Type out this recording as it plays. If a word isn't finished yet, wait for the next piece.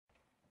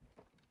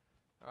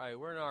All right,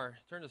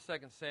 turn to 2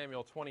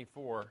 Samuel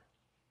 24,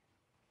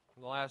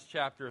 in the last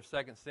chapter of 2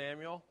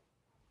 Samuel,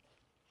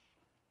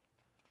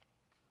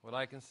 what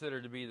I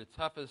consider to be the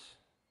toughest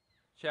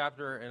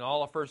chapter in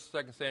all of 1st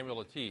and 2nd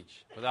Samuel to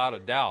teach, without a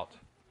doubt.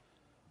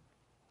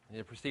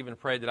 And Stephen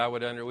prayed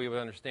that we would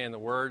understand the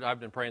Word. I've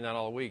been praying that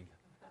all week.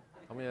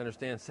 Help me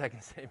understand 2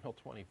 Samuel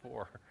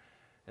 24.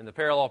 And the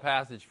parallel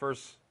passage, 1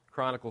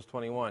 Chronicles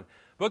 21.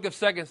 Book of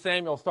 2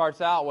 Samuel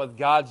starts out with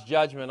God's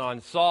judgment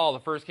on Saul,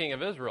 the first king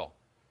of Israel.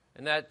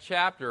 In that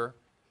chapter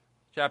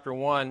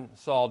 1,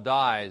 Saul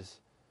dies.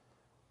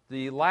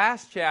 The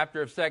last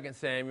chapter of 2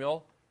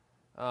 Samuel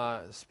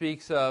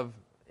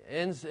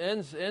ends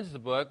the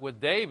book with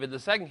David, the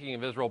second king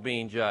of Israel,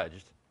 being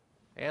judged,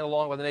 and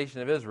along with the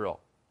nation of Israel.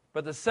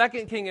 But the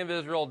second king of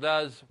Israel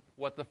does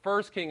what the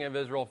first king of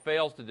Israel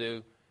fails to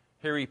do.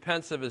 He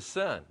repents of his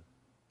sin.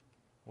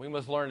 We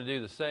must learn to do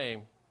the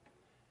same.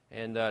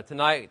 And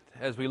tonight,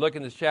 as we look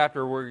in this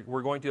chapter,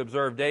 we're going to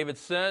observe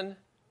David's sin,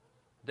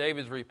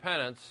 David's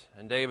repentance,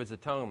 and David's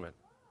atonement.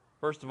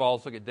 First of all,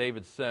 let's look at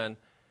David's sin.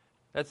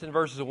 That's in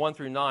verses 1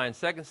 through 9.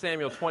 2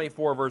 Samuel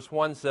 24, verse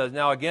 1 says,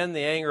 "Now again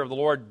the anger of the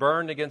Lord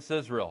burned against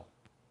Israel,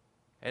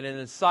 and it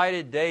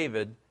incited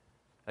David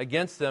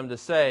against them to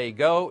say,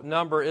 'Go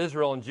number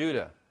Israel and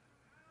Judah.'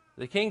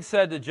 The king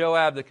said to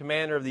Joab, the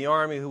commander of the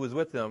army who was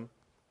with him,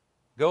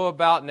 'Go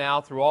about now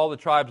through all the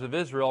tribes of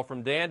Israel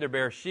from Dan to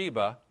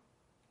Beersheba,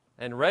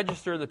 and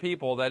register the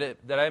people that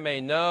I may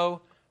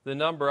know the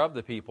number of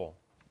the people.'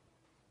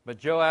 But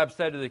Joab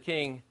said to the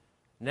king,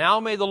 'Now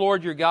may the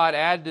Lord your God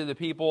add to the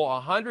people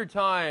 100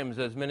 times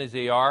as many as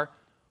they are,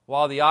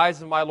 while the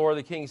eyes of my lord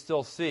the king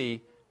still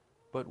see.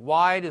 But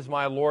why does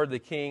my lord the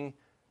king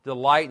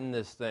delight in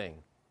this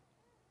thing?'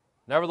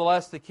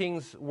 Nevertheless, the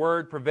king's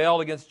word prevailed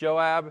against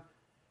Joab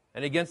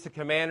and against the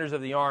commanders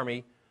of the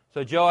army.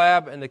 So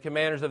Joab and the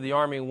commanders of the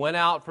army went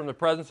out from the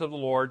presence of the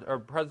Lord, or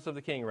presence of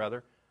the king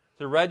rather,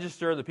 to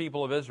register the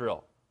people of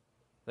Israel.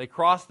 They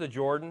crossed the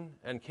Jordan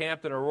and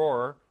camped in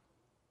Aroer,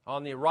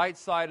 on the right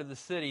side of the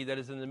city that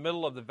is in the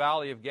middle of the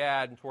valley of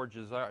Gad and toward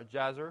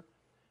Jazer.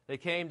 They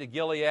came to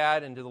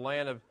Gilead and to the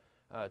land of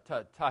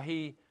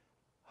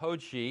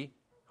Tahi-Hodshi.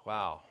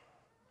 Wow.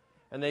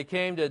 And they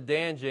came to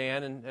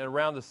Danjan and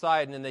around the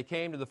Sidon, and they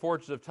came to the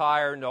fortress of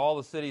Tyre and to all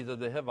the cities of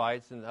the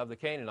Hivites and of the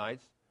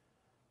Canaanites.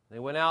 They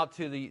went out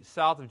to the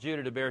south of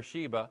Judah to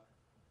Beersheba.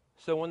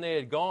 So when they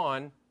had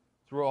gone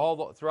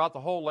throughout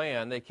the whole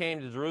land, they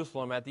came to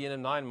Jerusalem at the end of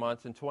 9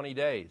 months and 20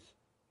 days.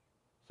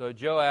 So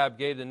Joab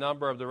gave the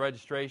number of the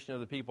registration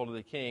of the people to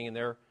the king, and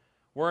there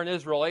were in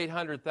Israel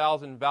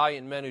 800,000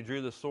 valiant men who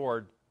drew the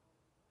sword,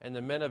 and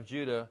the men of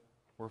Judah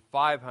were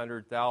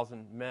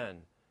 500,000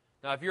 men."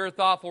 Now, if you're a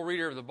thoughtful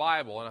reader of the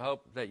Bible, and I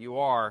hope that you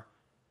are,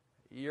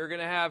 you're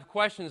going to have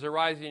questions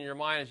arising in your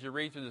mind as you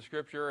read through the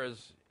Scripture.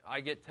 As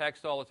I get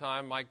text all the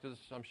time, Mike does,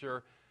 I'm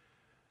sure,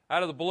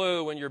 out of the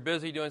blue when you're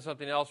busy doing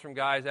something else, from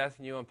guys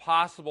asking you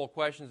impossible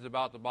questions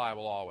about the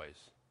Bible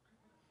always.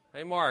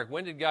 "Hey, Mark,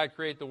 when did God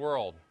create the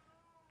world?"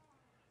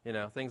 You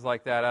know, things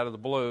like that out of the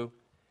blue.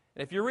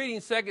 And if you're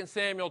reading 2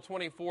 Samuel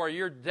 24,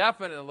 you're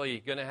definitely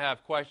going to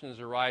have questions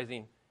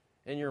arising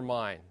in your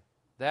mind.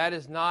 That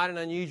is not an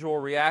unusual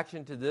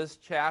reaction to this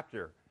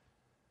chapter.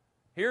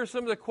 Here are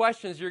some of the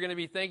questions you're going to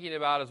be thinking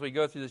about as we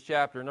go through this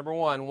chapter. Number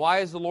 1, why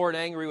is the Lord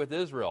angry with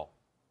Israel?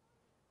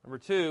 Number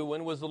 2,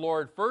 when was the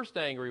Lord first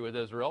angry with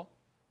Israel?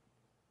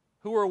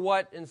 Who or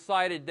what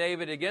incited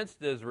David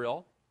against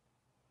Israel?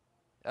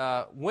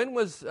 If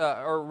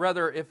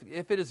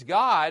it is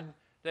God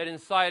that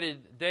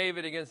incited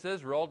David against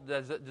Israel,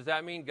 does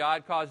that mean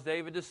God caused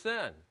David to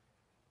sin?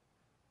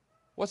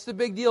 What's the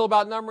big deal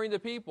about numbering the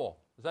people?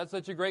 Is that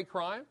such a great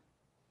crime?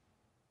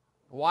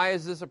 Why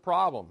is this a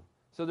problem?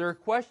 So there are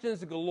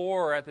questions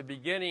galore at the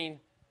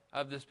beginning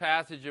of this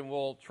passage, and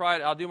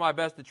I'll do my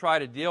best to try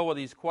to deal with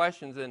these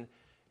questions, and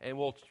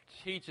we'll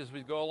teach as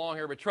we go along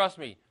here. But trust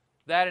me,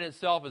 that in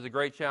itself is a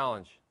great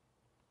challenge.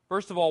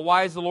 First of all,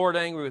 why is the Lord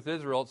angry with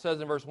Israel? It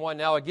says in verse 1,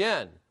 "Now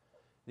again,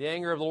 the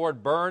anger of the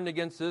Lord burned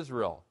against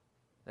Israel."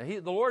 Now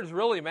the Lord is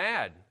really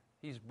mad.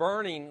 He's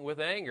burning with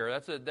anger.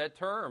 That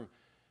term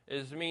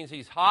means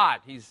he's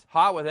hot. He's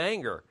hot with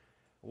anger.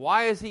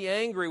 Why is he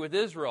angry with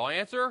Israel?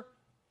 Answer,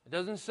 it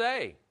doesn't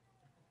say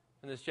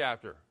in this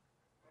chapter.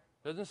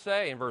 It doesn't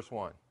say in verse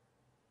 1.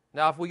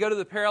 Now, if we go to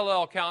the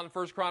parallel account in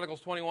 1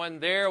 Chronicles 21,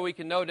 there we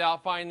can no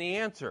doubt find the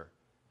answer.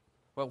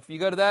 But if you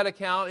go to that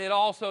account, it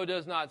also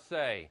does not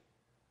say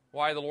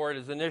why the Lord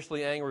is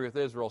initially angry with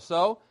Israel.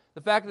 So,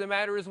 the fact of the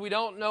matter is we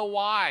don't know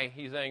why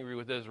he's angry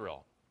with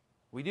Israel.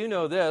 We do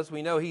know this.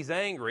 We know he's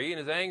angry, and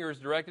his anger is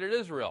directed at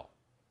Israel.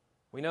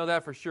 We know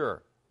that for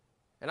sure.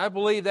 And I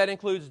believe that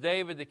includes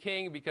David the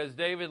king, because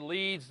David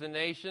leads the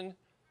nation,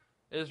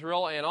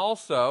 Israel, and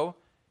also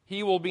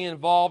he will be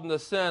involved in the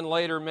sin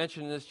later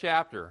mentioned in this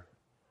chapter.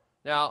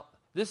 Now,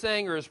 this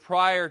anger is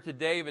prior to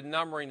David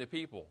numbering the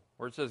people,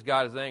 where it says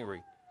God is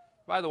angry.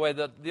 By the way,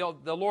 the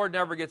Lord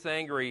never gets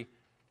angry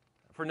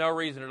for no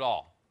reason at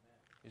all.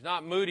 He's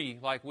not moody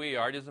like we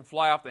are. He doesn't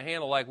fly off the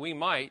handle like we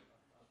might.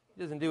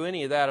 He doesn't do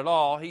any of that at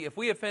all. If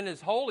we offend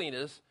his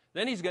holiness,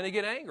 then he's going to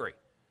get angry.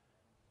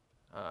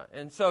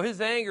 And so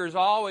his anger is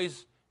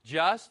always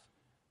just.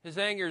 His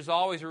anger is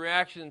always a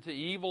reaction to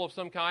evil of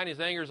some kind. His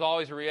anger is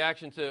always a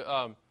reaction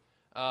to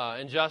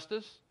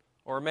injustice,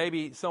 or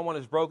maybe someone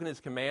has broken his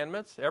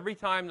commandments. Every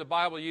time the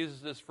Bible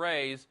uses this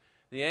phrase,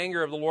 the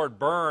anger of the Lord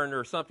burned,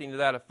 or something to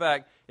that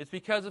effect, it's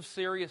because of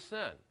serious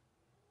sin.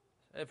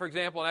 And for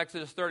example, in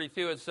Exodus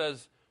 32, it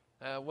says,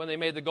 when they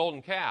made the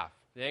golden calf,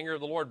 the anger of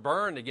the Lord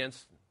burned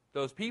against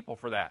those people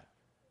for that,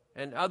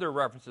 and other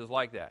references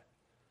like that.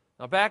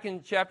 Now, back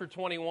in chapter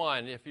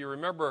 21, if you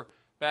remember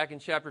back in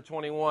chapter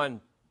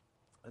 21,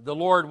 the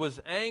Lord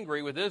was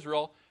angry with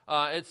Israel.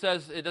 It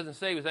says, it doesn't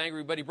say he was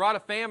angry, but he brought a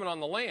famine on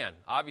the land,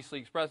 obviously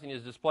expressing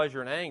his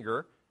displeasure and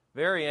anger.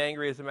 Very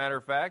angry, as a matter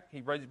of fact.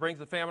 He brings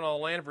the famine on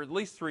the land for at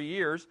least 3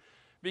 years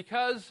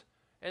because,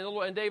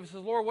 and David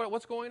says, Lord,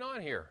 what's going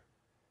on here?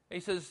 And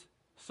he says,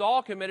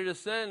 Saul committed a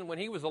sin when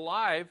he was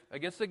alive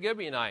against the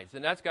Gibeonites,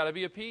 and that's got to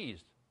be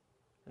appeased.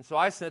 And so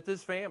I sent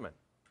this famine.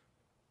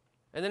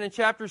 And then in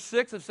chapter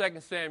 6 of 2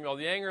 Samuel,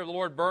 the anger of the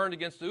Lord burned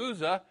against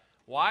Uzzah.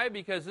 Why?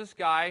 Because this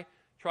guy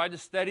tried to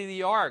steady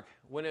the ark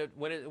when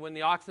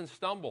the oxen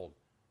stumbled.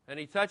 And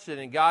he touched it,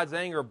 and God's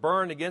anger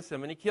burned against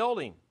him, and he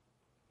killed him.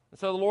 And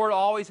so the Lord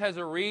always has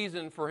a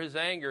reason for his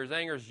anger. His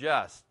anger is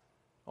just.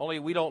 Only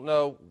we don't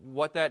know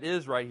what that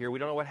is right here. We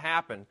don't know what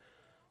happened.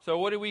 So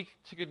what do we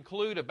to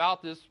conclude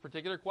about this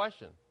particular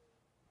question?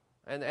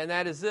 And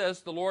that is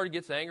this: the Lord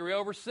gets angry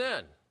over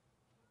sin.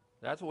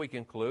 That's what we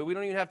conclude. We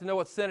don't even have to know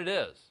what sin it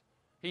is.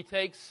 He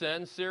takes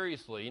sin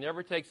seriously. He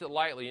never takes it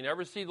lightly. You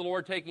never see the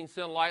Lord taking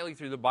sin lightly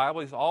through the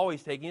Bible. He's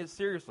always taking it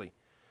seriously.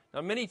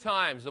 Now, many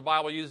times the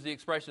Bible uses the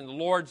expression, the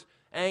Lord's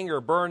anger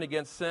burned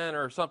against sin,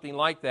 or something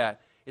like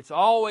that. It's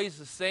always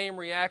the same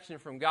reaction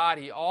from God.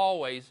 He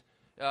always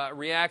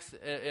reacts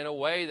in a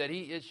way that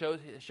it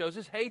shows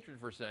his hatred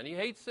for sin. He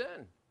hates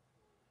sin.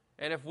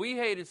 And if we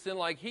hated sin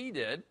like he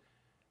did,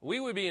 we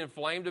would be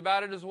inflamed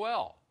about it as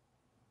well.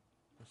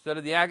 Instead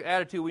of the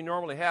attitude we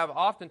normally have,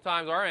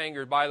 oftentimes our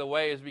anger, by the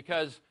way, is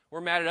because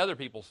we're mad at other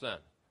people's sin.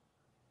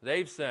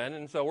 They've sinned,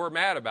 and so we're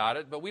mad about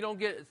it, but we don't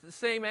get the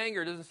same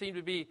anger. Doesn't seem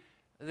to be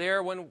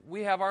there when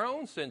we have our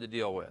own sin to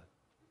deal with.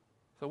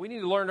 So we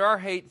need to learn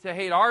to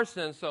hate our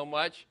sin so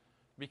much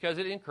because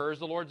it incurs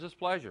the Lord's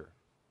displeasure.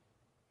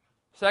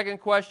 Second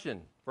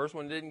question. First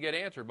one didn't get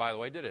answered, by the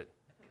way, did it?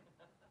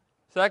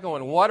 Second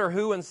one, what or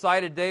who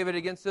incited David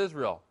against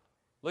Israel?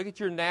 Look at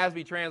your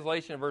NASB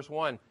translation, verse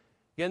 1.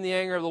 Again, the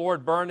anger of the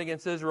Lord burned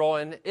against Israel,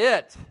 and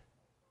it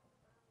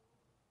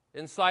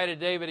incited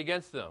David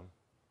against them.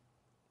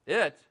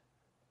 It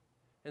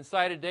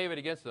incited David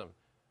against them.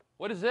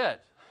 What is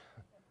it?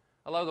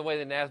 I love the way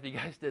the NASB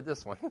guys did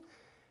this one.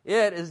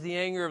 It is the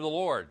anger of the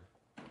Lord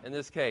in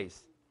this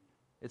case.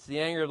 It's the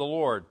anger of the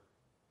Lord.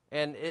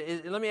 And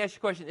let me ask you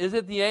a question. Is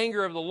it the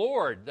anger of the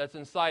Lord that's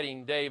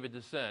inciting David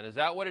to sin? Is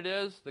that what it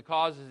is? The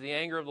cause is the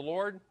anger of the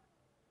Lord?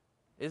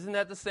 Isn't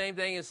that the same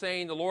thing as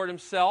saying the Lord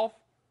himself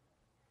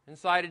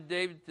incited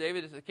David?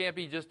 It can't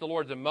be just the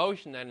Lord's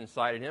emotion that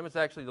incited him. It's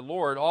actually the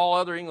Lord. All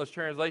other English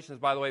translations,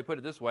 by the way, put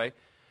it this way.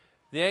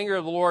 The anger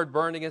of the Lord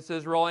burned against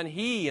Israel, and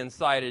he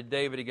incited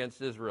David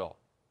against Israel.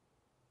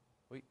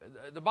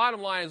 The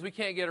bottom line is we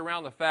can't get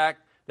around the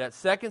fact that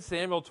 2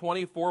 Samuel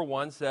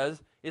 24:1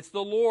 says it's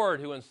the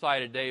Lord who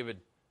incited David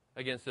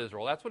against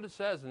Israel. That's what it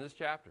says in this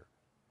chapter.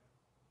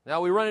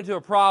 Now we run into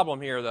a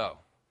problem here, though.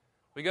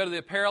 We go to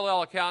the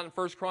parallel account in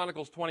 1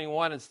 Chronicles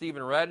 21, and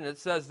Stephen read, and it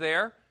says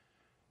there,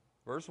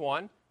 verse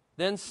 1,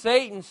 then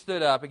Satan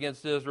stood up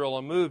against Israel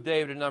and moved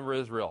David to number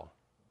Israel.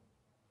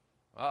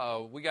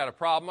 Uh-oh, we got a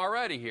problem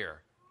already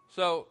here.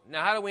 So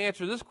now how do we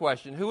answer this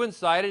question? Who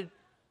incited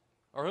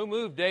or who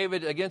moved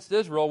David against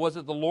Israel? Was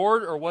it the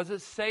Lord or was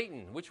it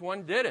Satan? Which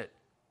one did it?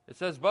 It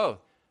says both.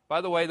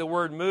 By the way, the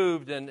word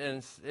moved in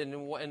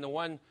the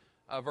one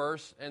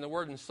verse and the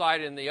word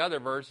incited in the other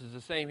verse is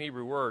the same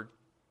Hebrew word.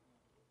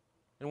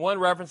 In one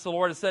reference, the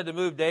Lord is said to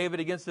move David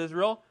against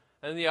Israel,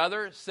 and in the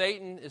other,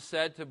 Satan is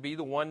said to be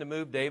the one to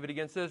move David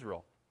against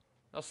Israel.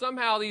 Now,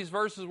 somehow these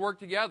verses work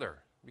together,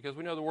 because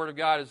we know the Word of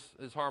God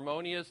is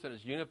harmonious and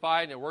it's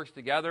unified and it works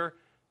together,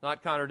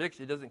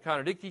 it doesn't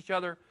contradict each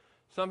other.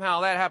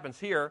 Somehow that happens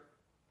here.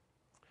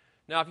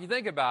 Now, if you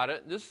think about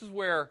it, this is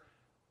where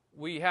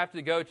we have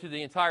to go to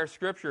the entire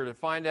Scripture to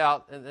find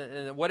out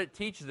and what it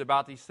teaches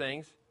about these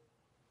things,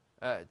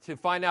 to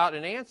find out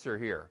an answer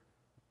here.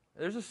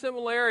 There's a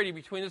similarity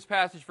between this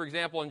passage, for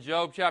example, in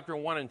Job chapter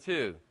 1 and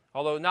 2,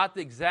 although not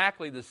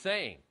exactly the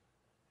same.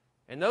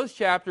 In those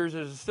chapters,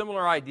 there's a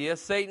similar idea.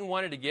 Satan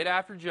wanted to get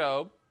after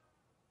Job,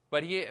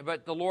 but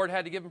the Lord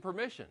had to give him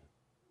permission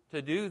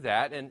to do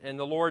that, and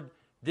the Lord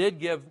did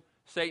give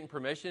Satan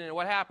permission, and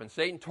what happened?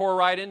 Satan tore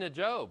right into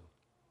Job.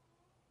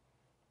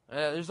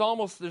 There's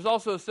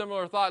also a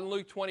similar thought in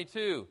Luke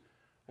 22,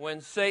 when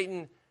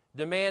Satan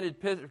demanded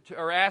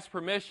or asked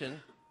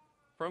permission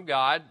from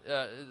God.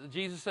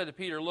 Jesus said to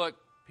Peter, look,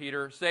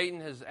 Peter, Satan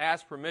has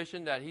asked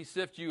permission that he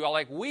sift you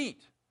like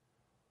wheat.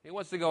 He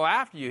wants to go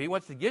after you. He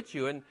wants to get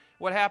you. And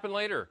what happened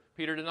later?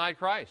 Peter denied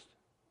Christ.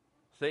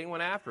 Satan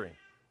went after him.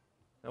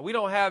 Now, we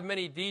don't have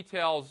many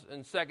details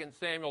in 2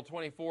 Samuel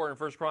 24 and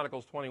 1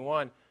 Chronicles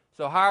 21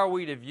 So how are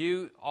we to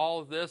view all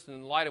of this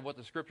in light of what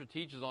the Scripture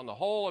teaches on the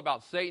whole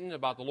about Satan,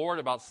 about the Lord,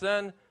 about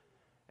sin?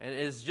 And it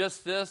is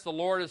just this: the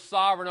Lord is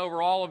sovereign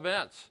over all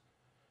events.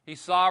 He's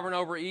sovereign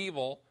over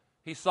evil.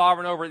 He's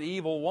sovereign over the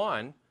evil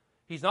one.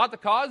 He's not the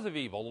cause of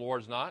evil. The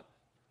Lord's not.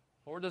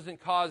 The Lord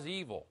doesn't cause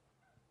evil.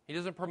 He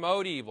doesn't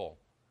promote evil.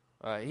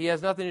 He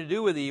has nothing to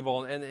do with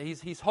evil, and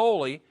he's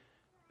holy.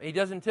 He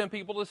doesn't tempt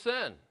people to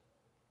sin.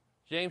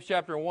 James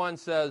chapter 1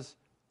 says,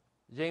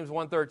 James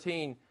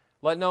 1:13,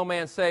 let no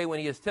man say when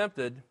he is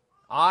tempted,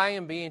 I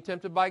am being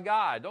tempted by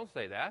God. Don't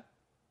say that.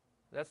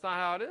 That's not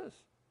how it is.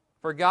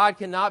 For God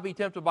cannot be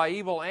tempted by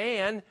evil,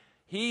 and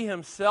he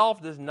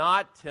himself does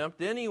not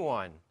tempt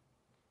anyone.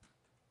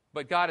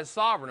 But God is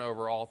sovereign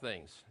over all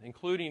things,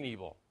 including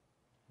evil.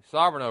 He's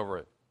sovereign over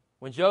it.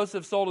 When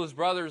Joseph sold his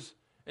brothers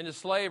into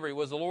slavery,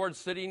 was the Lord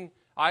sitting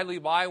idly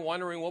by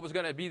wondering what was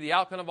going to be the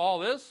outcome of all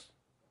this?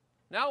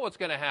 Now what's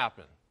going to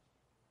happen?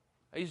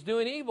 He's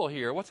doing evil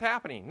here. What's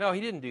happening? No,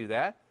 he didn't do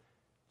that.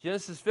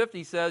 Genesis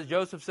 50 says,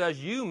 Joseph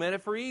says, you meant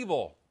it for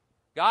evil.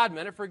 God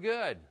meant it for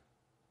good.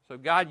 So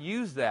God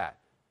used that.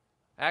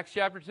 Acts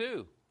chapter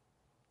 2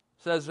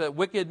 says that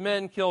wicked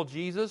men killed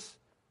Jesus,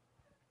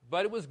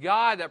 but it was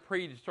God that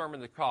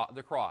predetermined the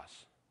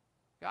cross.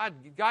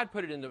 God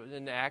put it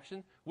into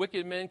action.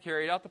 Wicked men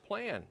carried out the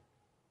plan.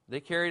 They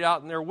carried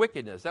out in their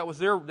wickedness. That was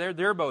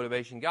their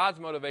motivation. God's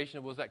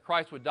motivation was that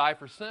Christ would die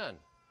for sin.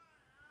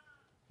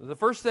 The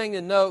first thing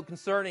to note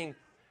concerning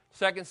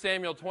 2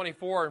 Samuel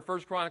 24 and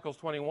 1 Chronicles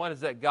 21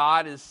 is that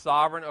God is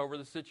sovereign over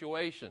the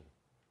situation.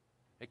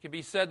 It can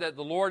be said that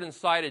the Lord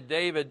incited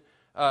David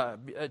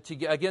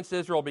against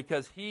Israel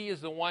because he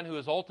is the one who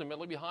is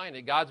ultimately behind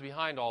it. God's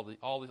behind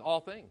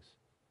all things.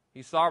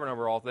 He's sovereign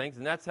over all things,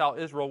 and that's how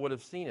Israel would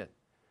have seen it.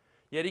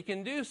 Yet he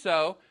can do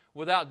so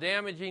without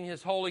damaging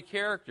his holy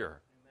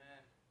character.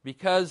 Amen.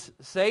 Because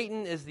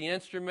Satan is the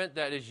instrument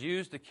that is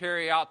used to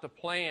carry out the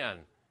plan.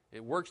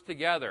 It works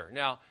together.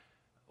 Now,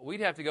 we'd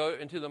have to go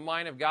into the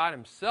mind of God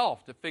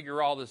himself to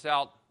figure all this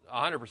out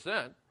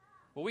 100%.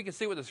 But we can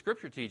see what the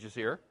Scripture teaches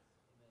here.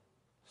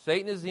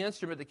 Satan is the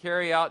instrument to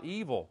carry out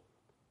evil.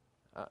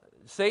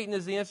 Satan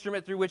is the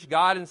instrument through which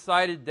God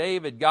incited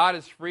David. God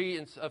is free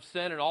of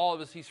sin, and all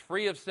of us, he's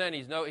free of sin.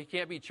 He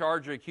can't be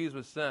charged or accused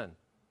with sin.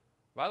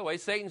 By the way,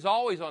 Satan's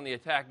always on the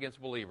attack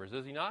against believers,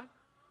 is he not?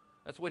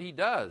 That's what he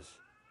does.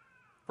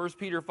 1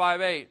 Peter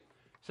 5:8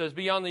 says,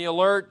 be on the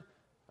alert,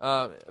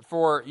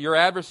 for your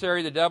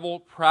adversary, the devil,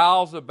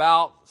 prowls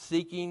about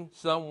seeking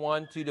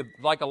someone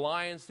like a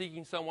lion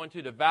seeking someone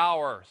to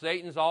devour.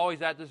 Satan's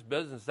always at this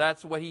business.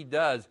 That's what he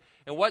does.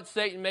 And what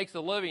Satan makes a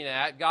living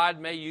at, God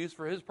may use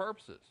for his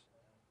purposes,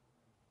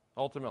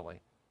 ultimately.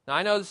 Now,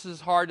 I know this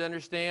is hard to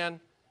understand.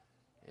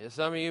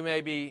 Some of you may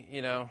be,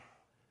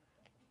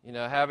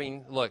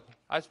 look,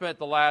 I spent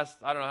the last,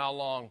 I don't know how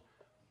long,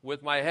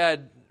 with my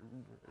head,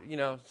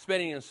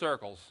 spinning in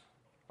circles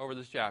over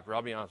this chapter.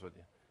 I'll be honest with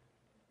you.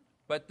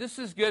 But this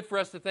is good for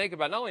us to think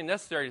about. Not only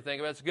necessary to think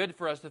about, it's good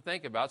for us to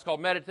think about. It's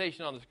called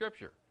meditation on the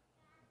Scripture.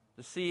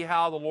 To see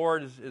how the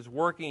Lord is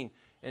working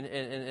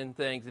in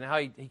things and how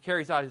he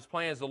carries out his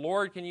plans. The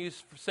Lord can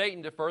use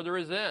Satan to further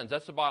his ends.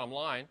 That's the bottom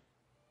line.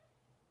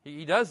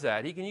 He does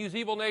that. He can use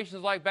evil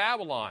nations like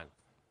Babylon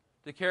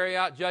to carry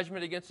out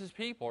judgment against his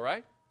people,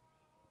 right?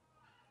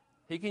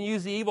 He can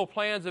use the evil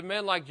plans of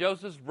men like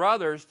Joseph's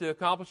brothers to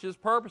accomplish his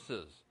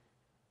purposes.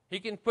 He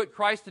can put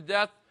Christ to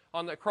death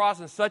on the cross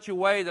in such a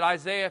way that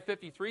Isaiah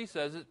 53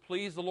 says it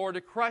pleased the Lord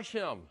to crush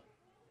him.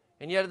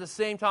 And yet at the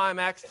same time,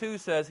 Acts 2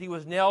 says he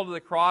was nailed to the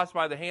cross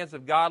by the hands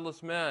of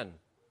godless men.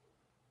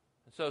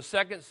 So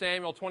 2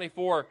 Samuel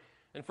 24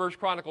 and 1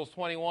 Chronicles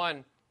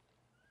 21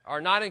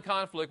 are not in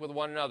conflict with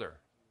one another.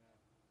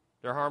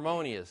 They're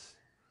harmonious.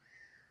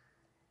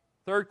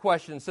 Third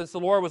question, since the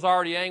Lord was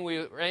already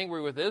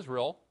angry with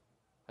Israel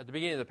at the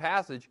beginning of the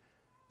passage,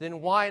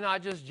 then why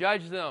not just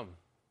judge them?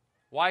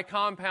 Why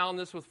compound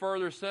this with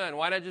further sin?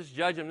 Why not just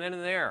judge them then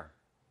and there,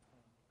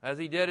 as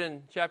he did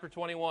in chapter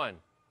 21?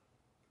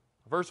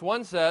 Verse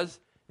 1 says,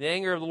 the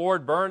anger of the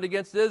Lord burned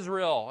against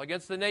Israel,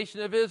 against the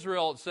nation of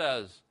Israel, it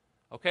says.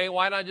 Okay,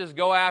 why not just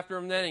go after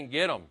them then and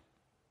get them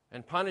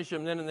and punish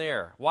them then and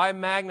there? Why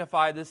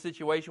magnify this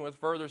situation with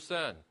further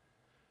sin?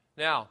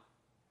 Now,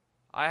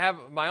 I have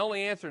my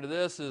only answer to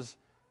this is,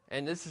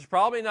 and this is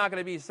probably not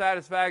going to be a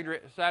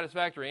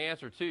satisfactory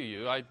answer to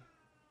you. I'm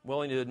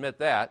willing to admit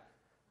that.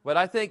 But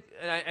I think,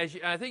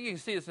 I think you can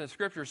see this in the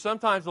Scripture,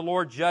 sometimes the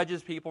Lord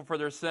judges people for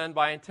their sin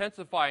by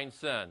intensifying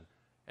sin,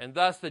 and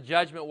thus the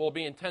judgment will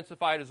be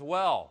intensified as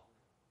well.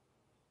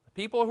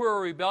 People who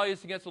are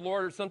rebellious against the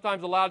Lord are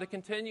sometimes allowed to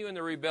continue in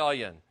the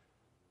rebellion.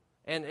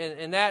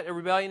 And that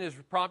rebellion is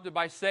prompted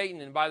by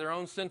Satan and by their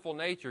own sinful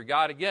nature.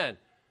 God, again,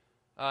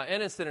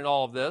 innocent in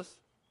all of this.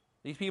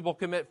 These people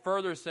commit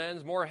further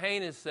sins, more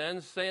heinous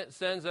sins,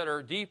 sins that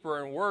are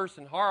deeper and worse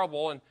and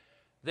horrible, and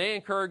they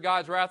incur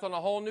God's wrath on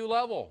a whole new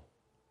level.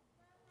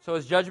 So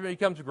his judgment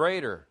becomes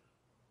greater.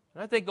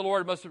 And I think the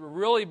Lord must have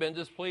really been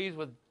displeased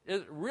with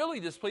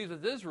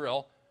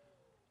Israel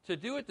to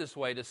do it this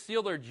way, to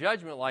seal their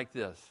judgment like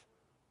this.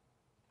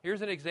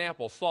 Here's an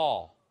example,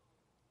 Saul.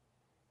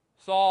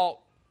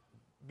 Saul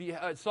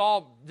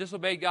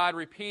disobeyed God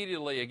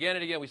repeatedly, again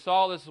and again. We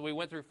saw this as we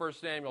went through 1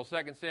 Samuel, 2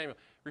 Samuel.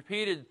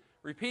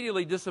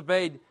 Repeatedly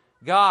disobeyed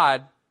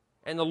God,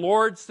 and the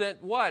Lord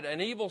sent what?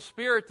 An evil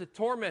spirit to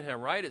torment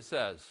him, right? It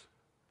says.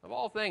 Of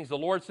all things, the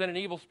Lord sent an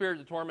evil spirit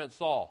to torment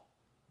Saul.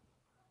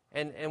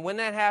 And when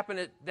that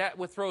happened, that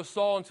would throw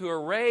Saul into a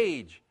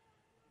rage.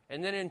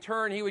 And then in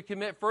turn, he would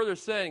commit further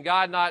sin,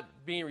 God not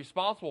being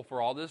responsible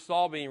for all this,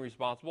 Saul being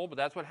responsible, but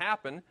that's what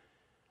happened.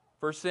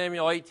 1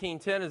 Samuel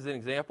 18:10 is an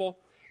example.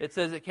 It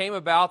says, it came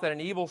about that an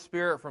evil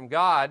spirit from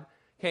God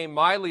came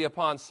mightily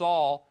upon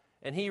Saul,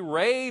 and he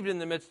raved in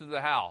the midst of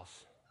the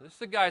house. This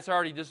is a guy that's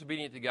already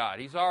disobedient to God.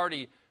 He's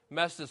already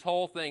messed this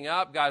whole thing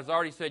up. God's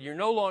already said, you're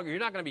not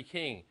going to be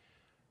king.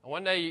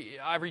 One day,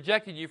 I've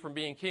rejected you from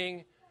being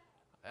king.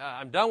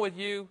 I'm done with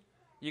you.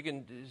 You're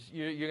going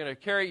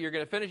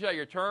to finish out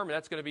your term, and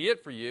that's going to be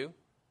it for you.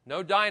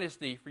 No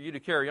dynasty for you to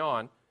carry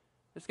on.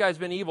 This guy's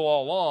been evil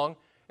all along.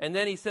 And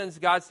then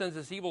God sends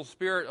this evil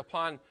spirit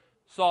upon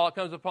Saul. It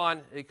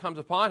comes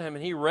upon him,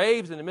 and he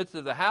raves in the midst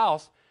of the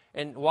house.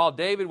 And while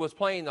David was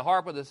playing the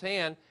harp with his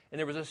hand, and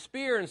there was a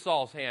spear in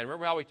Saul's hand.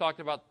 Remember how we talked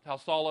about how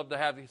Saul loved to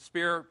have the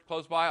spear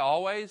close by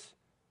always?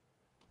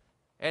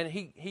 And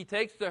he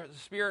takes the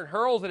spear and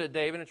hurls it at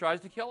David and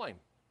tries to kill him.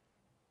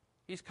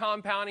 He's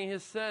compounding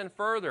his sin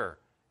further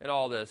in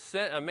all this.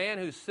 A man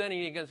who's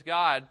sinning against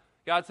God,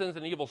 God sends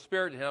an evil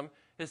spirit to him.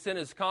 His sin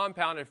is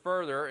compounded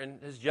further,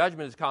 and his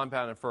judgment is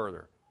compounded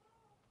further.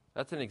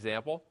 That's an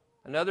example.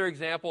 Another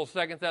example is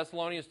 2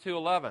 Thessalonians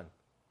 2:11.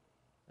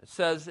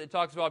 It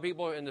talks about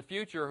people in the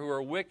future who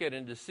are wicked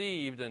and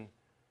deceived, and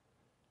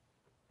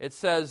it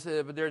says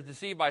they're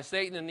deceived by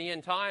Satan in the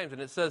end times,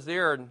 and it says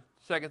there in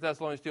 2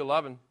 Thessalonians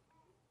 2:11,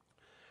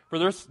 for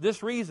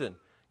this reason,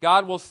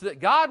 God will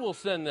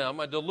send them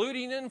a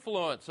deluding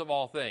influence of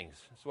all things.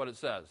 That's what it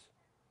says.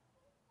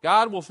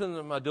 God will send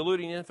them a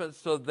deluding influence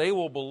so they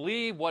will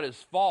believe what is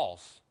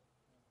false.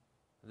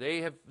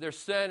 Their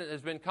sin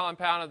has been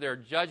compounded, their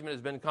judgment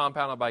has been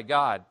compounded by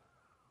God.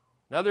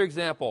 Another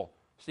example,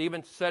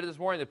 Stephen said it this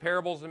morning, the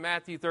parables in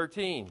Matthew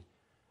 13,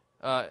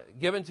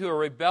 given to a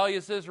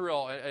rebellious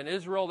Israel, an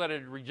Israel that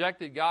had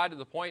rejected God to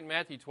the point in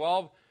Matthew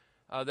 12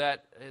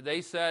 that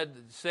they say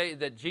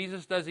that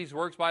Jesus does these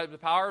works by the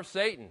power of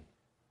Satan.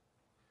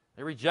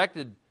 They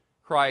rejected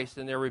Christ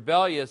and they're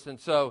rebellious, and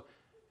so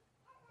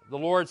the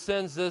Lord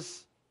sends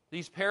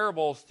these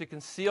parables to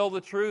conceal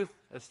the truth,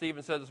 as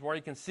Stephen said this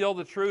morning, conceal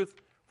the truth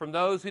from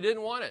those who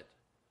didn't want it.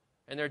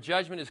 And their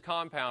judgment is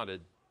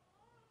compounded.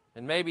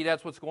 And maybe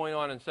that's what's going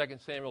on in 2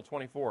 Samuel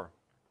 24.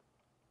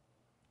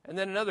 And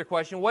then another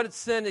question, what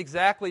sin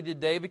exactly did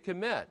David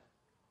commit?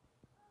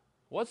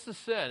 What's the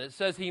sin? It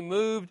says he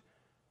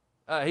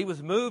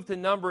was moved to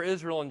number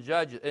Israel and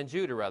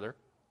Judah.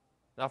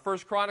 Now 1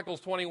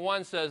 Chronicles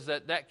 21 says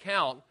that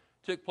count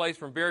took place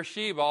from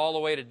Beersheba all the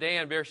way to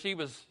Dan.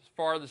 Beersheba's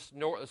farthest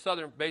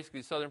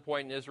southern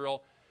point in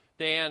Israel.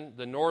 Dan,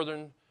 the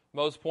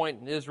northernmost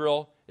point in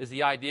Israel, is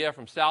the idea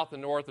from south to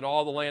north in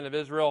all the land of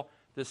Israel.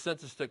 This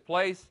census took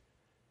place.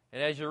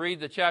 And as you read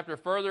the chapter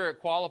further, it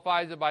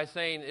qualifies it by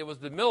saying it was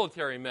the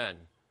military men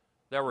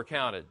that were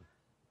counted.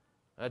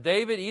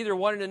 David either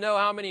wanted to know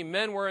how many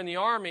men were in the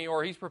army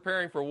or he's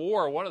preparing for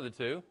war, one of the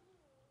two.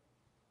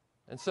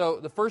 And so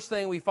the first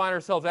thing we find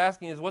ourselves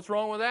asking is, what's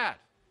wrong with that?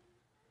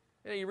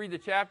 You read the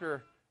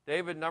chapter,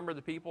 David numbered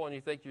the people, and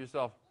you think to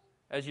yourself,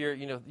 as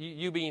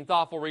you being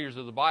thoughtful readers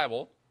of the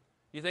Bible,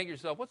 you think to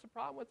yourself, what's the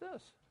problem with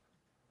this?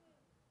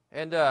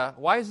 And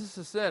why is this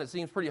a sin? It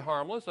seems pretty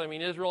harmless. I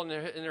mean, Israel in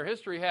their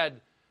history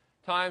had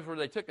times where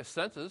they took a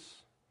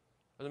census.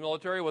 The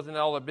military wasn't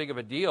all that big of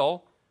a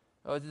deal.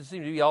 It didn't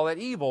seem to be all that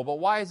evil. But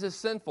why is this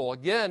sinful?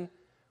 Again,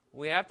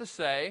 we have to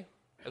say,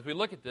 as we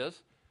look at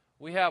this,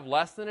 we have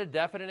less than a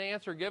definite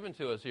answer given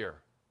to us here.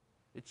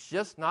 It's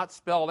just not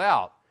spelled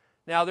out.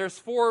 Now, there's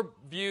 4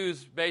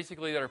 views,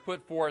 basically, that are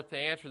put forth to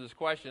answer this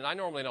question. I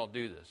normally don't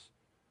do this,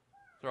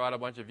 throw out a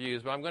bunch of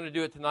views, but I'm going to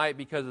do it tonight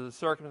because of the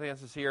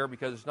circumstances here,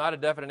 because it's not a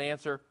definite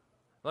answer.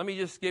 Let me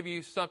just give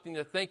you something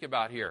to think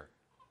about here.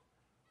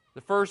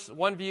 The first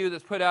one view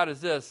that's put out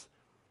is this.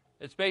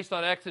 It's based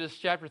on Exodus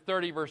chapter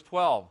 30, verse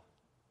 12.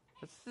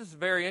 This is a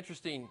very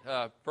interesting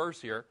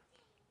verse here.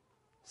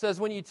 It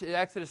says,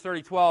 Exodus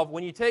 30:12,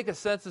 when you take a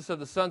census of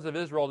the sons of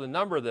Israel to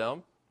number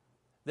them,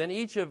 then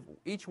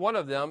each one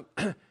of them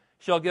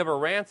shall give a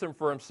ransom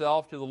for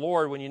himself to the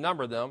Lord when you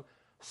number them,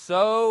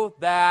 so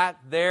that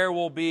there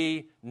will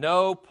be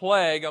no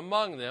plague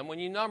among them when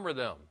you number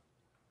them.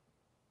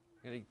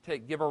 You're going to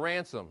give a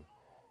ransom.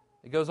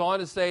 It goes on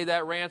to say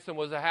that ransom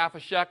was a half a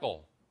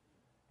shekel.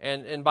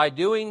 And by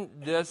doing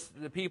this,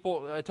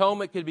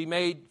 atonement could be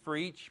made for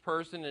each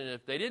person, and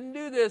if they didn't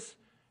do this,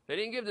 they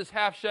didn't give this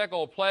half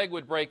shekel, a plague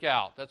would break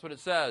out. That's what it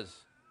says.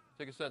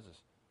 Take a census.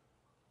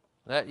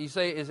 You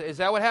say, is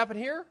that what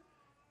happened here?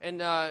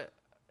 And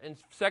in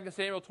 2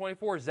 Samuel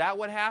 24, is that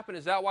what happened?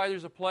 Is that why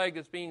there's a plague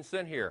that's being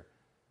sent here?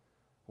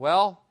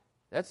 Well,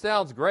 that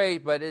sounds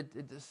great, but 2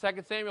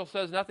 Samuel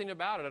says nothing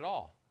about it at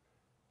all.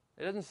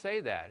 It doesn't say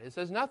that. It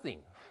says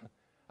nothing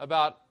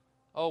about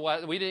Oh,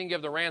 well, we didn't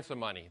give the ransom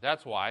money.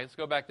 That's why. Let's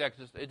go back to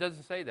Exodus. It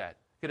doesn't say that.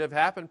 Could have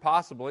happened,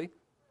 possibly.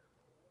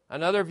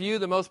 Another view,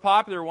 the most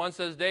popular one,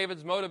 says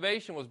David's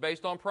motivation was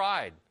based on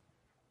pride.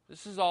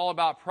 This is all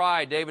about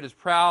pride. David is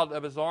proud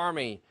of his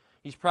army.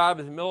 He's proud of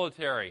his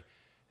military.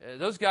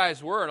 Those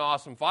guys were an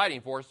awesome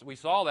fighting force. We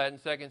saw that in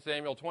 2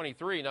 Samuel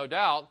 23, no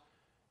doubt.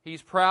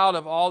 He's proud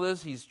of all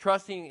this. He's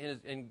trusting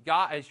in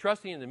God. He's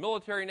trusting in the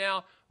military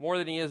now more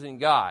than he is in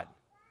God.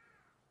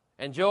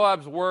 And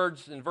Joab's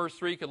words in verse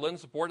 3 could lend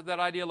support to that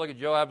idea. Look at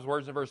Joab's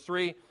words in verse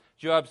 3.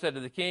 Joab said to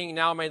the king,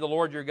 "Now may the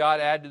Lord your God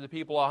add to the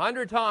people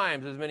 100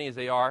 times as many as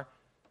they are."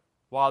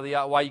 While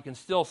you can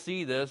still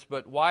see this,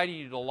 but why do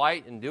you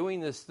delight in doing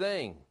this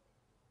thing?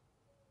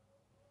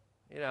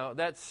 You know,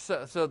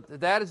 so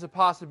that is a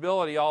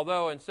possibility,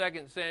 although in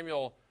 2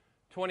 Samuel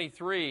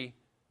 23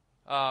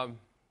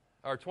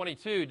 or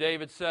 22,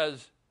 David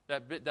says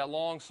that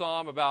long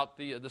psalm about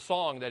the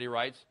song that he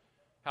writes,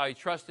 how he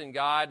trusts in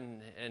God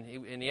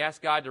and he asks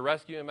God to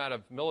rescue him out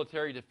of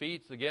military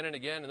defeats again and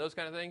again and those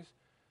kind of things.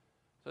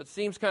 So it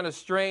seems kind of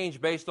strange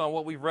based on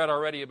what we've read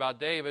already about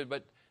David,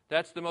 but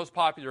that's the most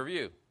popular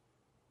view.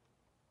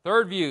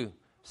 Third view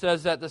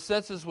says that the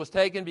census was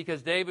taken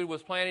because David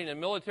was planning a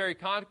military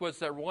conquest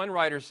that one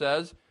writer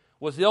says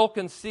was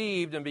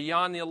ill-conceived and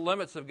beyond the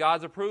limits of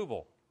God's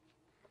approval.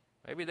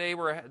 Maybe they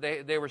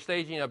were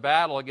staging a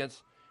battle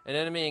against an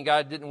enemy and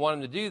God didn't want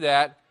him to do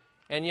that,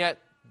 and yet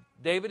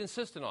David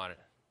insisted on it.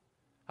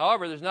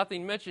 However, there's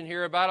nothing mentioned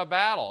here about a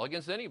battle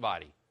against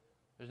anybody.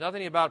 There's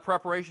nothing about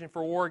preparation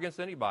for war against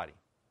anybody.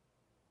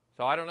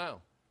 So I don't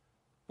know.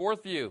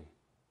 Fourth view,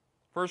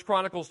 1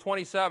 Chronicles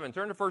 27.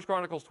 Turn to 1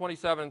 Chronicles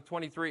 27,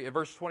 23,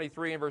 verse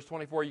 23 and verse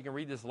 24. You can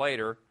read this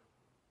later.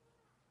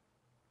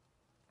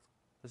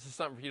 This is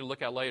something for you to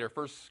look at later.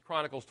 1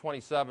 Chronicles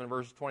 27,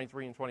 verses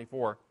 23 and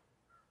 24.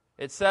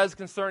 It says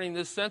concerning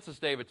this census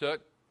David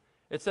took,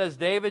 it says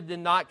David did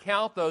not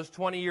count those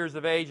 20 years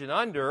of age and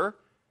under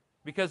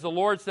because the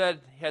Lord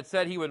had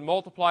said he would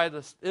multiply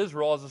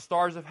Israel as the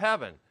stars of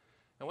heaven.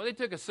 And when they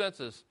took a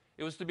census,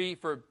 it was to be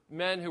for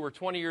men who were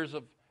 20 years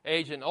of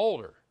age and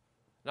older,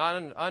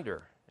 not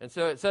under. And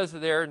so it says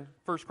there in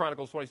 1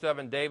 Chronicles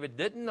 27, David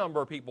didn't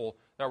number people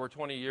that were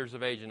 20 years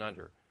of age and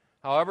under.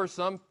 However,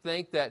 some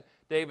think that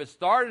David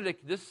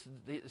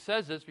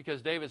says this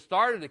because David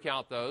started to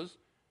count those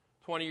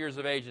 20 years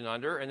of age and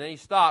under, and then he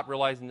stopped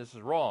realizing this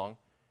is wrong.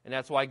 And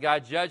that's why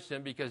God judged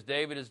him, because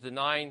David is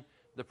denying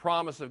the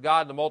promise of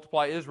God to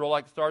multiply Israel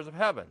like the stars of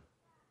heaven.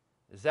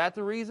 Is that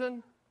the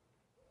reason?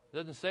 It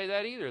doesn't say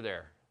that either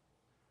there.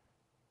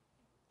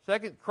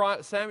 2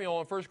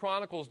 Samuel and 1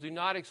 Chronicles do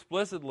not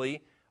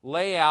explicitly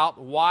lay out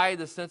why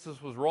the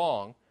census was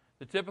wrong.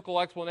 The typical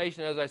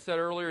explanation, as I said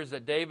earlier, is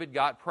that David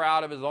got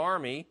proud of his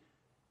army.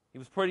 He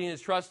was putting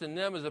his trust in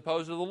them as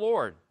opposed to the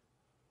Lord.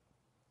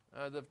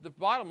 The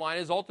bottom line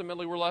is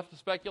ultimately we're left to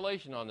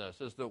speculation on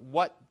this as to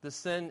what the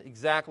sin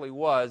exactly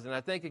was. And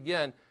I think,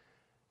 again,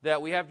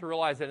 that we have to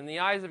realize that in the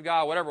eyes of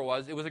God, whatever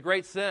it was a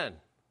great sin.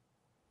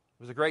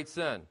 It was a great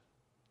sin.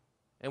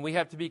 And we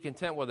have to be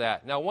content with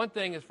that. Now, one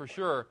thing is for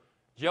sure,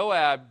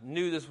 Joab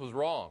knew this was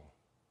wrong.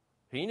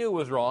 He knew it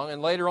was wrong,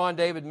 and later on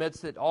David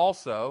admits it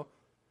also.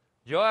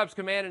 Joab's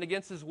commanded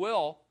against his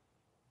will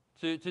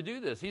to do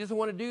this. He doesn't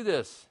want to do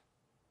this.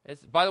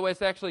 By the way,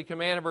 it's actually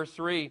command in verse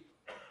 3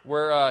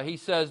 where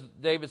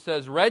David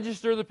says,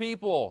 register the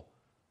people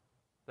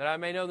that I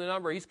may know the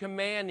number. He's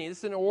commanding. This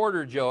is an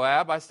order,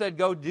 Joab. I said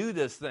go do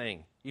this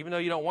thing, even though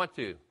you don't want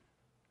to.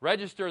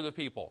 Register the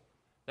people.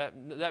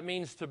 That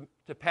means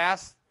to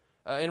pass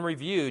in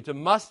review, to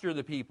muster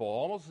the people,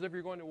 almost as if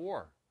you're going to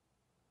war.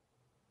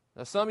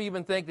 Now, some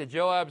even think that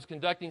Joab is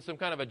conducting some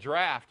kind of a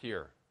draft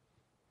here.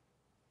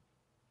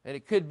 And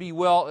it could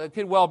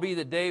well be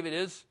that David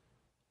is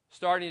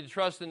starting to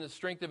trust in the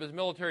strength of his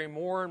military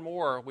more and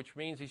more, which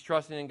means he's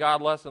trusting in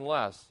God less and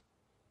less.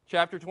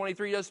 Chapter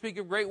 23 does speak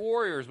of great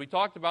warriors. We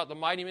talked about the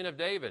mighty men of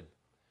David.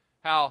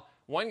 How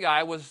one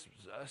guy was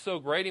so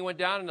great he went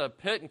down in a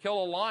pit and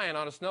killed a lion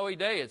on a snowy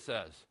day, it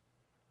says.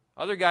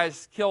 Other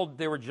guys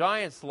they were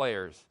giant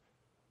slayers.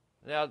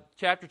 Now,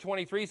 chapter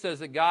 23 says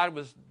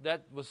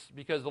that was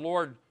because the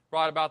Lord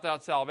brought about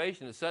that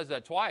salvation. It says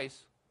that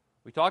twice.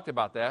 We talked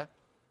about that.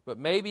 But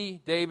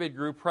maybe David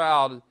grew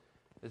proud,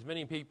 as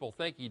many people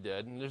think he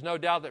did. And there's no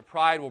doubt that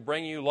pride will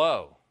bring you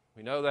low.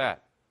 We know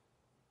that.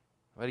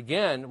 But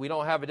again, we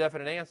don't have a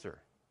definite answer.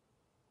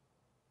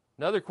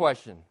 Another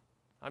question.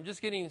 I'm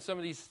just getting some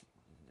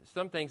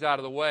things out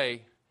of the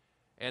way,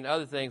 and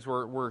other things,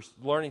 we're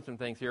learning some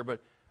things here.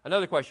 But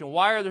another question,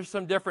 why are there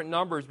some different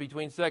numbers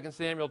between 2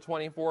 Samuel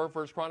 24 and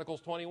 1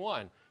 Chronicles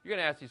 21? You're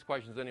going to ask these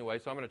questions anyway,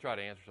 so I'm going to try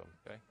to answer them,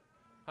 okay?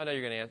 I know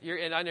you're going to answer.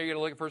 And I know you're going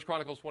to look at 1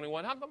 Chronicles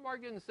 21. How come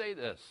Mark didn't say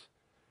this?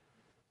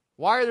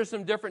 Why are there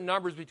some different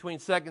numbers between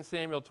 2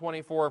 Samuel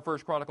 24 and 1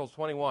 Chronicles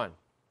 21?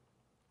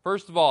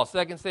 First of all,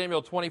 2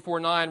 Samuel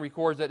 24:9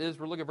 records that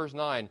Israel, look at verse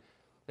 9,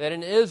 that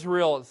in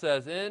Israel, it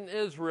says, in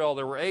Israel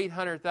there were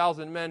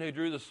 800,000 men who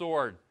drew the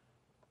sword.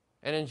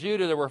 And in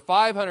Judah there were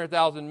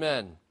 500,000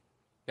 men.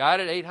 Got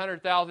it?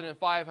 800,000 and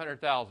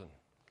 500,000.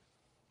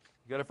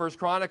 You go to 1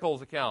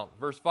 Chronicles account.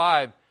 Verse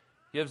 5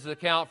 gives the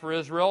account for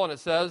Israel, and it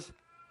says,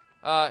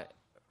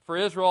 for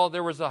Israel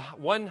there was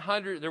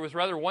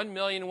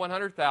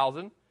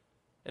 1,100,000,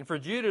 and for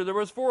Judah there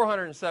was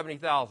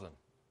 470,000.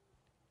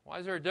 Why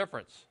is there a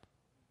difference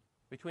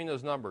between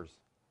those numbers?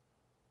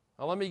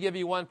 Now let me give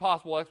you one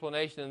possible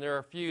explanation, and there are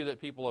a few that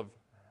people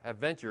have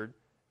ventured.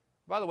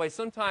 By the way,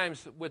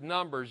 sometimes with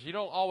numbers, you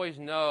don't always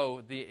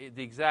know the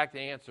exact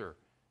answer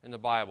in the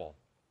Bible.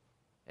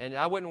 And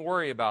I wouldn't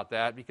worry about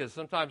that because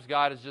sometimes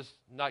God has just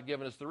not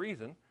given us the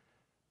reason.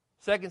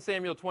 2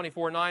 Samuel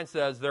 24:9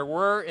 says, there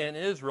were in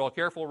Israel,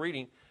 careful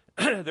reading,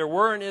 there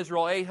were in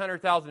Israel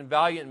 800,000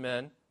 valiant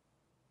men.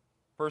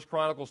 1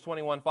 Chronicles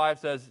 21:5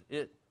 says,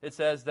 it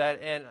says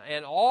that,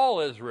 and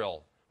all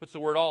Israel, puts the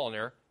word all in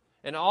there,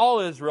 in all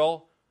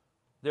Israel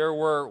there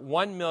were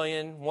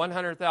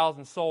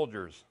 1,100,000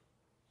 soldiers.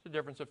 It's a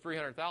difference of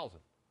 300,000.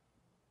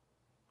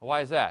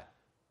 Why is that?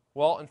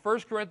 Well, in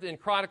 1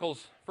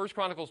 Chronicles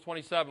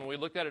 27, we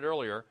looked at it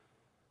earlier,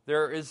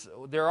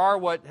 there are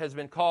what has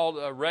been called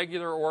a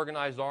regular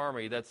organized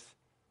army that's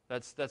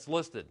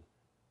listed.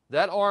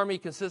 That army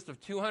consists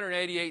of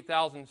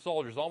 288,000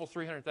 soldiers, almost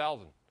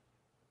 300,000.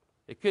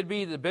 It could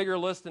be the bigger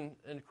list in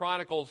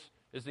Chronicles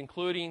is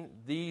including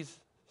this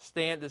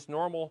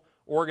normal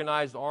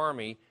organized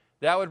army.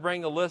 That would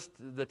bring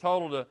the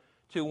total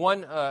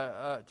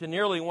to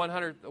nearly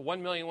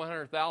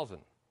 1,100,000.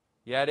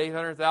 You add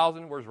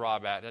 800,000. Where's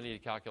Rob at? I need a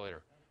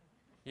calculator.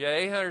 You add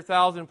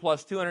 800,000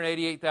 plus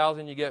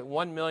 288,000, you get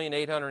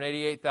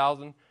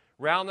 1,888,000.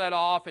 Round that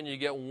off, and you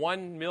get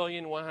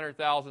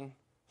 1,100,000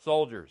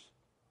 soldiers.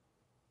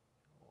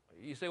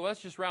 You say, well,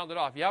 let's just round it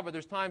off. Yeah, but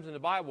there's times in the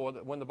Bible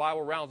when the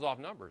Bible rounds off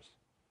numbers.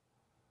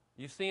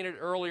 You've seen it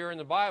earlier in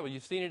the Bible.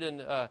 You've seen it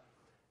in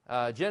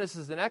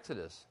Genesis and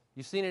Exodus.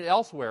 You've seen it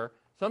elsewhere.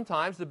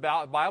 Sometimes the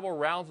Bible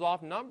rounds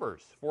off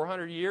numbers.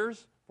 400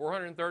 years,